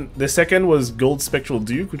second was Gold Spectral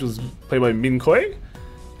Duke, which was played by Min Koi.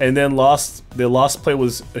 And then their last play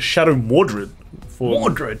was a Shadow Mordred.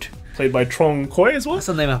 Mordred. Played by Trong Koi as well. That's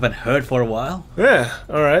a name I haven't heard for a while. Yeah,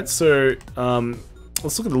 alright, so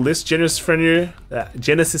let's look at the list. Genesis Fenrir.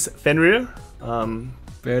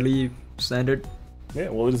 Fairly standard. Yeah,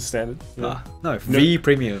 well, it is standard. Yeah. No, V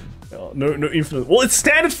premium. No infinite. Well, it's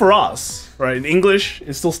standard for us, right? In English,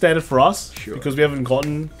 it's still standard for us because we haven't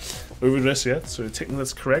gotten Overdress yet, so technically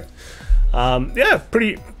that's correct. Yeah,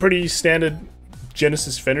 pretty standard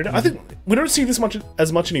Genesis Fenrir. I think we don't see this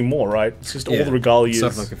as much anymore, right? It's just all the regalias.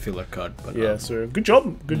 Sort of like a filler card, but yeah. So good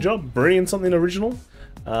job, bringing something original.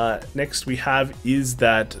 Next we have is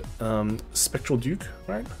that Spectral Duke,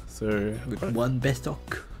 right? So with one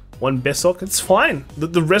Bestock. One Besok, it's fine.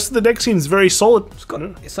 The rest of the deck seems very solid. It's got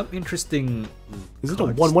some interesting. Is it a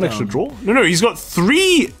one extra draw? No, he's got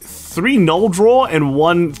three null draw and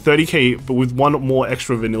one 30k, but with one more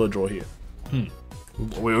extra vanilla draw here.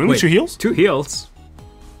 Wait, only 2 heals? 2 heals.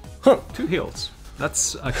 Huh. 2 heals.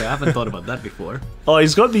 That's okay. I haven't thought about that before. Oh,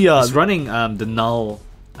 he's got the. He's running the null.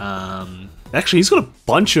 Actually, he's got a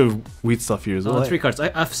bunch of weird stuff here as well. 3 cards.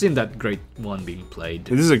 I've seen that grade 1 being played.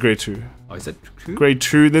 This is a grade 2. Oh, is that 2? Grade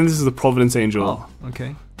 2. Then this is the Providence Angel. Oh,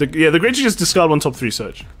 okay. The grade 2 just discard one top 3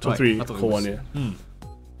 search. Top 3 call one, yeah.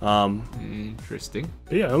 Interesting.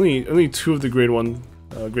 But yeah, only 2 of the grade 1,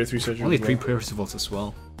 grade 3 searches. Only 3 Percivals as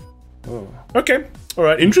well. Oh. Okay. All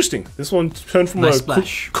right. Interesting. This one turned from Nice a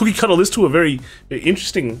splash. cookie cutter list to a very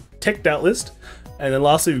interesting teched out list. And then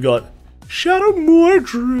lastly, we've got Shadow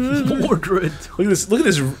Mordred. Mordred. Look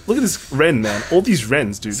at this Ren, man. All these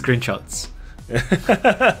Rens, dude. Screenshots.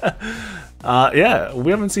 Yeah, we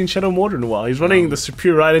haven't seen Shadow Mordred in a while. He's running the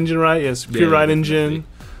Superior Ride Engine, right? Yeah, Superior Ride Engine.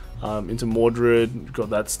 Into Mordred, got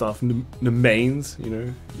that stuff. The mains, you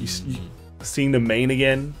know. You seeing the main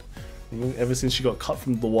again. Ever since she got cut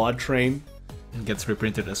from the Ward train. It gets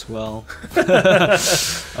reprinted as well.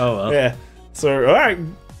 Oh well. Yeah. So alright.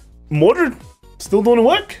 Mortar still doing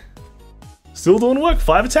work. Still doing work.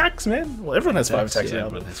 5 attacks, man. Well, everyone has 5 attacks now.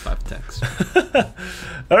 Everyone has 5 attacks.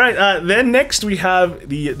 Alright, then next we have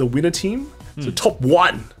the winner team. So top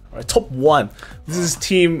 1. Alright, top 1. This is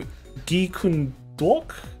team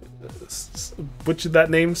Gi-kun-dok. Butchered that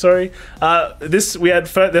name, sorry. This we had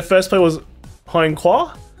their first play was Hong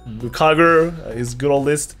Kwa with Kagura, his good old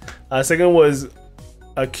list. Second was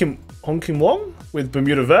Hong Kim Wong with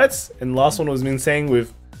Bermuda Verts, and last one was Min Sang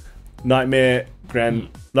with Night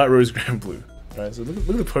Rose Grand Blue. Right, so look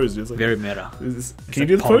at the pose, dude. It's like, very meta. Can you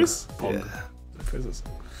do the pose? Pog. Yeah. The poses.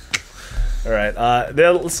 All right,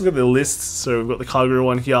 let's look at the list. So we've got the Kagura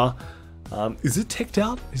one here. Is it teched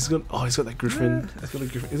out? He's got that Griffin. He's got a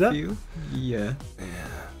Griffin. Is that? Yeah.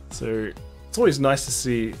 So it's always nice to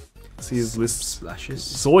see his lists. Splashes.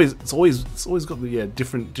 It's always got the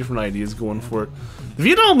different ideas going for it. The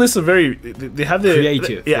Vietnam lists are they have their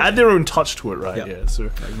creative. Add their own touch to it, right? Yep. Yeah. So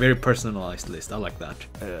like very personalized list. I like that.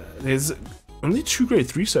 There's only 2 grade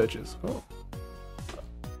 3 searches. Oh.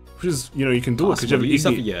 Which is, you can do it because you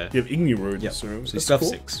have Igni Road. Yep. So you that's still have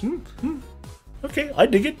cool. 6. Okay, I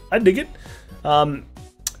dig it. Then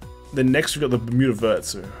next we got the Bermuda Vert.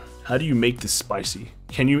 So how do you make this spicy?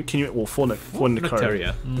 Can you? Well, for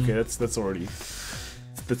Nectaria. Okay, that's already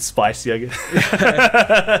spicy, I guess.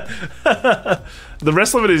 The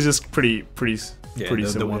rest of it is just pretty simple.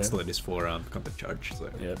 The one slot is for contact charge.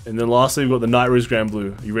 So. Yeah, and then lastly we've got the Night Rose Grand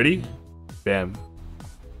Blue. You ready? Bam.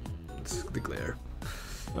 Let's declare.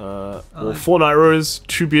 Well, 4 Night Rose,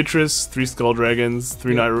 2 Beatrice, 3 Skull Dragons,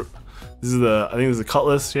 3 Night. This is I think this is a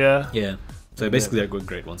Cutlass. Yeah. Yeah. So basically, they're good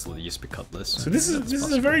grade ones. So they used to be Cutlass. So this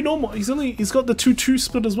is a very normal. He's got the 2-2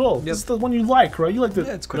 split as well. Yep. This is the one you like, right? You like the.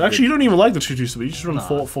 Yeah, it's quite actually, good. you don't even like the 2-2 split. You just run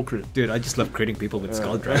full crit. Dude, I just love creating people with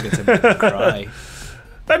Skull Dragons and make them cry.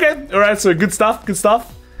 Okay, all right. So good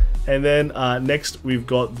stuff. And then next we've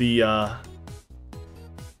got the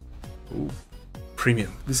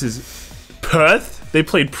Premium. This is Perth. They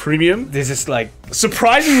played Premium. This is like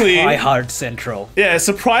surprisingly High Hard Central. Yeah,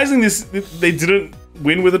 surprisingly, they didn't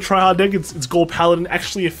win with a tryhard deck. It's Gold Paladin,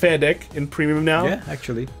 actually a fair deck in Premium now. Yeah,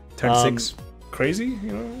 actually. Turn 6. Crazy,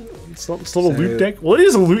 it's not a loot deck. Well, it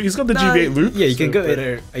is a loot. He's got the GB8 loot. Yeah, you can go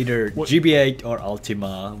either GB8 or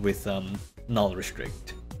Ultima with null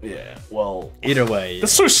restrict. Yeah, well, either way.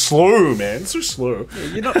 That's so slow, man. It's so slow. Yeah,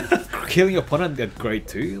 you're not killing your opponent at grade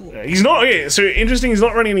 2. Yeah, he's not. Okay, so interesting. He's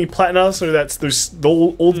not running any Platina, so that's the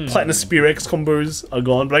old Platina Spear X combos are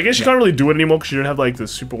gone. But I guess you can't really do it anymore because you don't have like the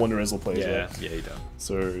Super Wonder Rezel plays. Yeah, right? yeah, you don't.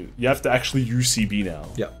 So you have to actually use CB now.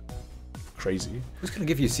 Yeah. Crazy. Who's gonna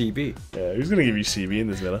give you CB? Yeah, who's gonna give you CB in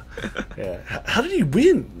this meta? Yeah. How did he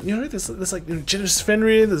win? There's like Generous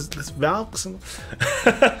Fenrir, there's Valks. And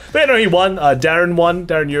but no, he won.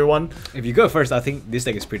 Darren Yer won. If you go first, I think this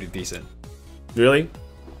deck is pretty decent. Really?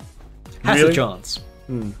 Has a chance.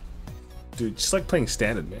 Dude, just like playing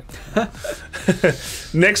standard, man.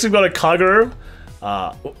 Next, we've got a Kagura,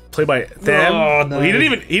 played by Tham. Oh, no. Well, he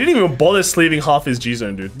didn't even bother sleeving half his G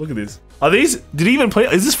zone, dude. Look at this. Did he even play?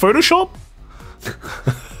 Is this Photoshop?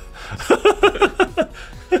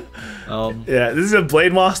 Yeah, this is a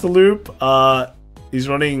Blade Master loop. He's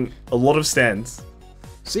running a lot of stands.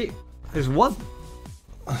 See, there's one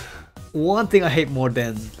thing I hate more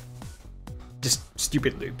than just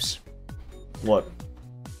stupid loops. What?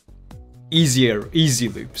 Easy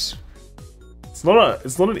loops. It's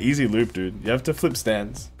not an easy loop, dude. You have to flip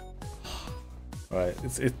stands. Alright,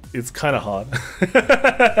 it's kind of hard.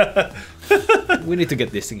 We need to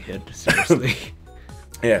get this thing hit, seriously.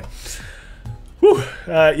 Yeah. Whew.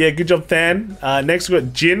 Yeah, good job, Than. Next we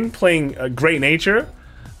got Jin playing Great Nature.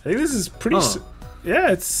 I think this is pretty. Yeah,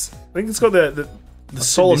 I think it's got the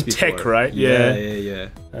soul and tech, right? Yeah.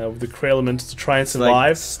 With the Cray Elementals to try and It's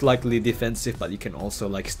survive. like slightly defensive, but you can also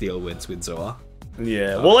like steal wins with Zoa.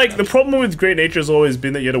 Yeah. Well, like the problem with Great Nature has always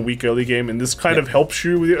been that you had a weak early game, and this kind of helps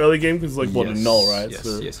you with your early game because, like, what a null, right? Yes,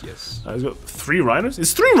 so, yes. He's got 3 Rhinos.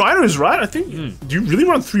 It's 3 Rhinos, right? I think. Do you really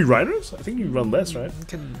run 3 Rhinos? I think you run less, right?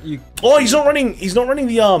 Oh, he's not running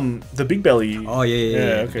the big belly. Oh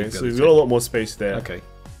yeah. Okay, so he's got a lot more space there. Okay.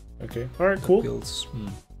 All right, cool. Builds.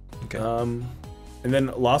 Okay. And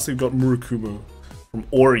then lastly, we've got Murakumo from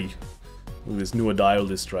Ori with this newer dial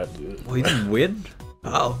list, right? Oh, he didn't win?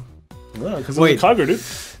 Oh. No, because of the Kagura, dude.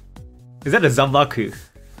 Is that a Zanbaku?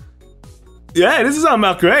 Yeah, this is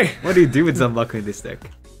Malkuth, eh? What do you do with Zanbaku in this deck?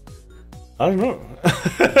 I don't know.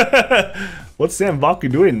 What's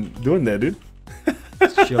Zanbaku doing there, dude?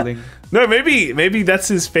 Just chilling. No, maybe that's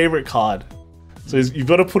his favorite card. So you've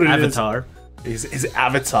got to put it Avatar. in his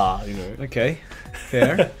avatar, you know. Okay,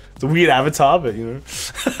 fair. It's a weird avatar, but you know.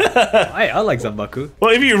 I like Zanbaku.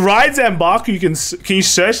 Well, if you ride Zanbaku, you can you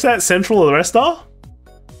search that Central Arrestar?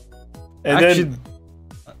 And Actually, then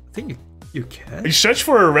I think you can. you search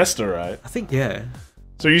for Arrestar, right? I think yeah.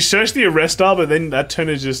 So you search the Arrestar, but then that turn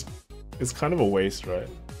is just it's kind of a waste, right?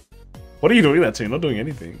 What are you doing that to? You're not doing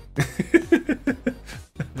anything.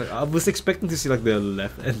 Like, I was expecting to see like the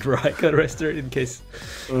left and right Arrestar in case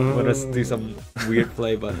want us to do some weird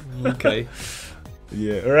play, but okay.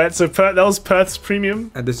 Yeah. All right. So that was Perth's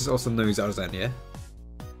premium. And this is also no Zarzan, yeah.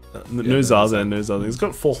 No Zarzan, no Zarzan. He's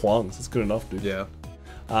got 4 Huangs. It's good enough, dude. Yeah.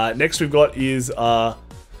 Next we've got is a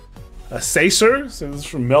Sacer. So this is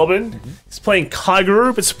from Melbourne. He's playing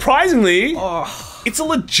Kaguru, but surprisingly, it's a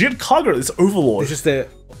legit Kaguru. It's Overlord. This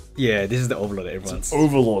is the Overlord that everyone's.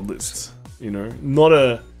 Overlord list. You know, not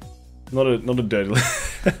a dirty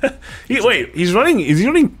list. Wait, he's running. Is he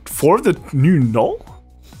running 4 of the new Null?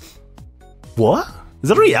 What? Is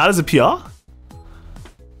that already out as a PR?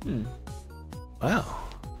 Wow.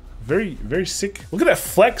 Very, very sick. Look at that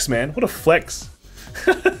flex, man. What a flex.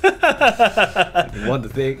 Won the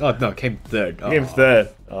thing. Oh no, came third. Came third.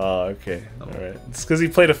 Oh, okay. Alright. It's because he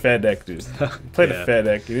played a fair deck, dude. He played a fair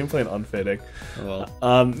deck. He didn't play an unfair deck. Well.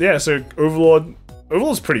 Yeah, so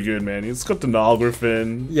Overlord's pretty good, man. It's got Denial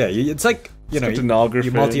Griffin. Yeah, it's like, you know, you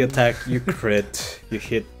multi-attack, you crit, you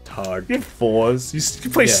hit hard. You have 4s. You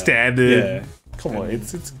play standard. Yeah. Come on,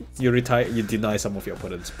 it's you deny some of your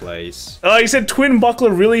opponent's plays. He said Twin Buckler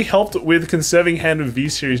really helped with conserving hand of V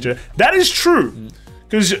series. That is true,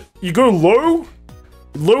 because you go low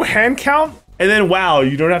hand count, and then wow,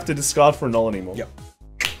 you don't have to discard for a null anymore. Yep.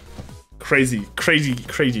 Crazy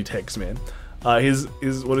text, man. His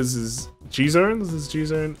what is his G zone? This is G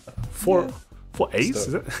zone 4 ace.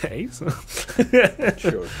 Is it ace?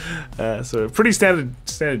 Sure. So pretty standard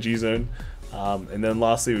G zone, and then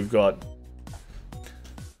lastly we got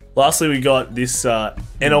this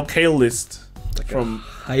NLK list from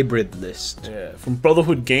hybrid list. Yeah, from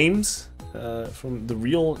Brotherhood Games, from the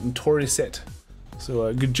real Notorious set.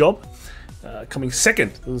 So good job. Coming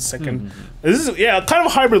second. This was second. This is kind of a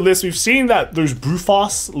hybrid list. We've seen that there's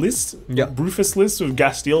Brufas lists, Brufus lists with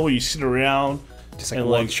Gasteel where you sit around. Just like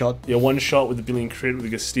one shot. Yeah, one shot with the billion crit with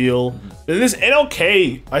the Gasteel. Then this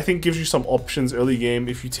NLK, I think, gives you some options early game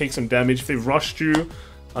if you take some damage. If they've rushed you,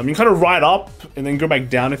 you can kind of ride up and then go back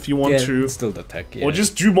down if you want to. Still the attack, Or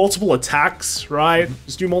just do multiple attacks, right?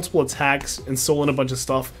 Just do multiple attacks and soul in a bunch of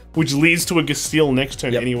stuff, which leads to a Gasteel next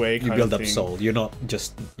turn anyway. You build up soul. You're not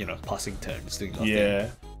just, passing turns doing nothing. Yeah.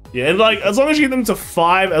 Yeah, and like, as long as you get them to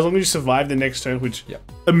 5, as long as you survive the next turn, which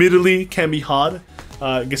admittedly can be hard,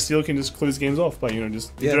 Gasteel can just close games off by,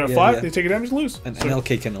 just if they're at 5, they take a damage, lose. And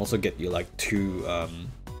NLK can also get you like 2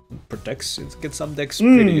 protects. Get some decks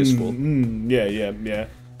pretty useful. Yeah.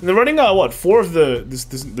 And they're running 4 of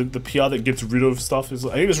the PR that gets rid of stuff. I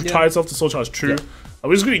think it's retired stuff to soul charge true.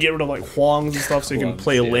 We're just gonna get rid of like Huangs and stuff so you can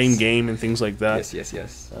play a lane game and things like that.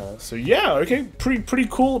 Yes. So yeah, okay, pretty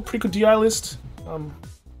cool DI list.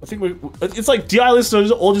 I think it's like DI lists are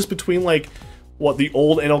all just between like the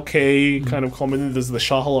old NLK kind of common. There's the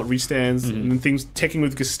Shahalot restands and then things taking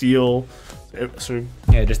with Gasteel. So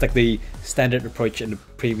yeah, just like the standard approach and the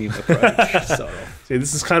premium approach. Sort of. So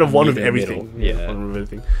this is kind of one of everything. One of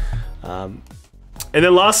everything. And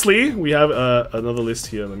then lastly, we have another list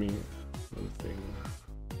here.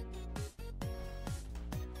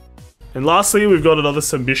 And lastly, we've got another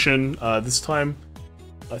submission. This time,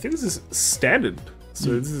 I think this is standard.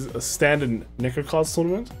 So this is a standard Necrocards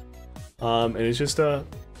tournament, and it's just a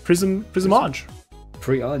Prism Arch.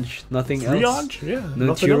 Triage, nothing else. Triage, yeah.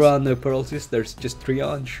 No Jura, no Paralysis. There's just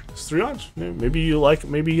Triage. It's Triage. Yeah, maybe you like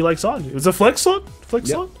Zod. It's a flex slot.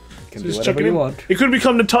 Slot. Can be whatever you want. It could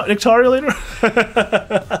become Nectaria later.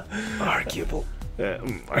 Arguable. Yeah,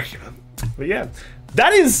 arguable. But yeah,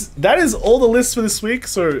 that is all the lists for this week.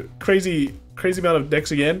 So crazy amount of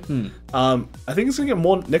decks again. I think it's gonna get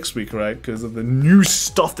more next week, right? Because of the new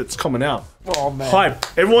stuff that's coming out. Oh man! Hype!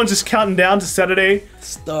 Everyone's just counting down to Saturday.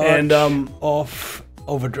 Start of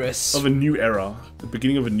Overdress of a new era, the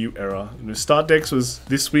beginning of a new era. Start decks was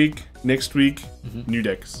this week, next week, new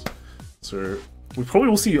decks. So we probably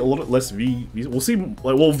will see a lot less V. We'll see,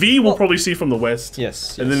 V we'll probably see from the West.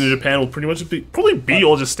 Yes. And then in Japan will pretty much be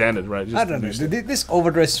all just standard, right? Just I don't know. Did this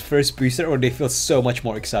Overdress first booster, or they feel so much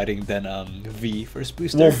more exciting than V first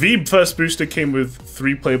booster? Well, V first booster came with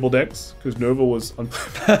 3 playable decks because Nova was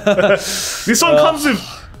unplayable. This one comes with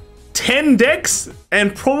 10 decks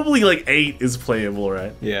and probably like 8 is playable,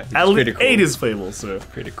 right? Yeah, at least 8 is playable, so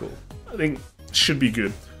pretty cool. I think should be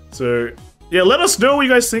good. So yeah, let us know what you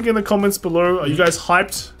guys think in the comments below. Are you guys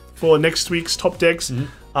hyped for next week's top decks?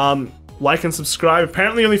 like and subscribe.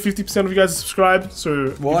 Apparently only 50% of you guys are subscribed, so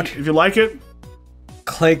if you like it,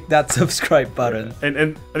 click that subscribe button.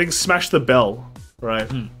 And I think smash the bell, right?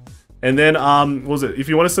 And then what was it? If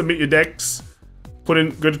you want to submit your decks, go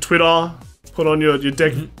to Twitter, put on your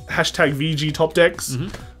deck hashtag VG top decks.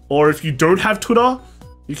 Or if you don't have Twitter,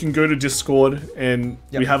 you can go to Discord and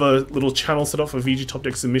we have a little channel set up for VG top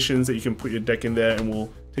deck submissions that you can put your deck in there, and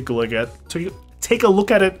we'll take a look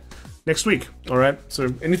at it next week. All right. So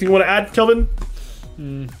anything you want to add, Kelvin?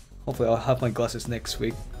 Hopefully I'll have my glasses next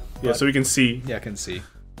week. Yeah, so we can see. Yeah, I can see.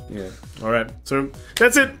 Yeah. All right. So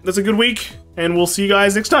that's it. That's a good week, and we'll see you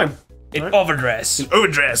guys next time. In overdress. In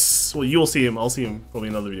overdress. Well, you'll see him. I'll see him probably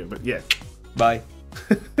in another video. But yeah. Bye.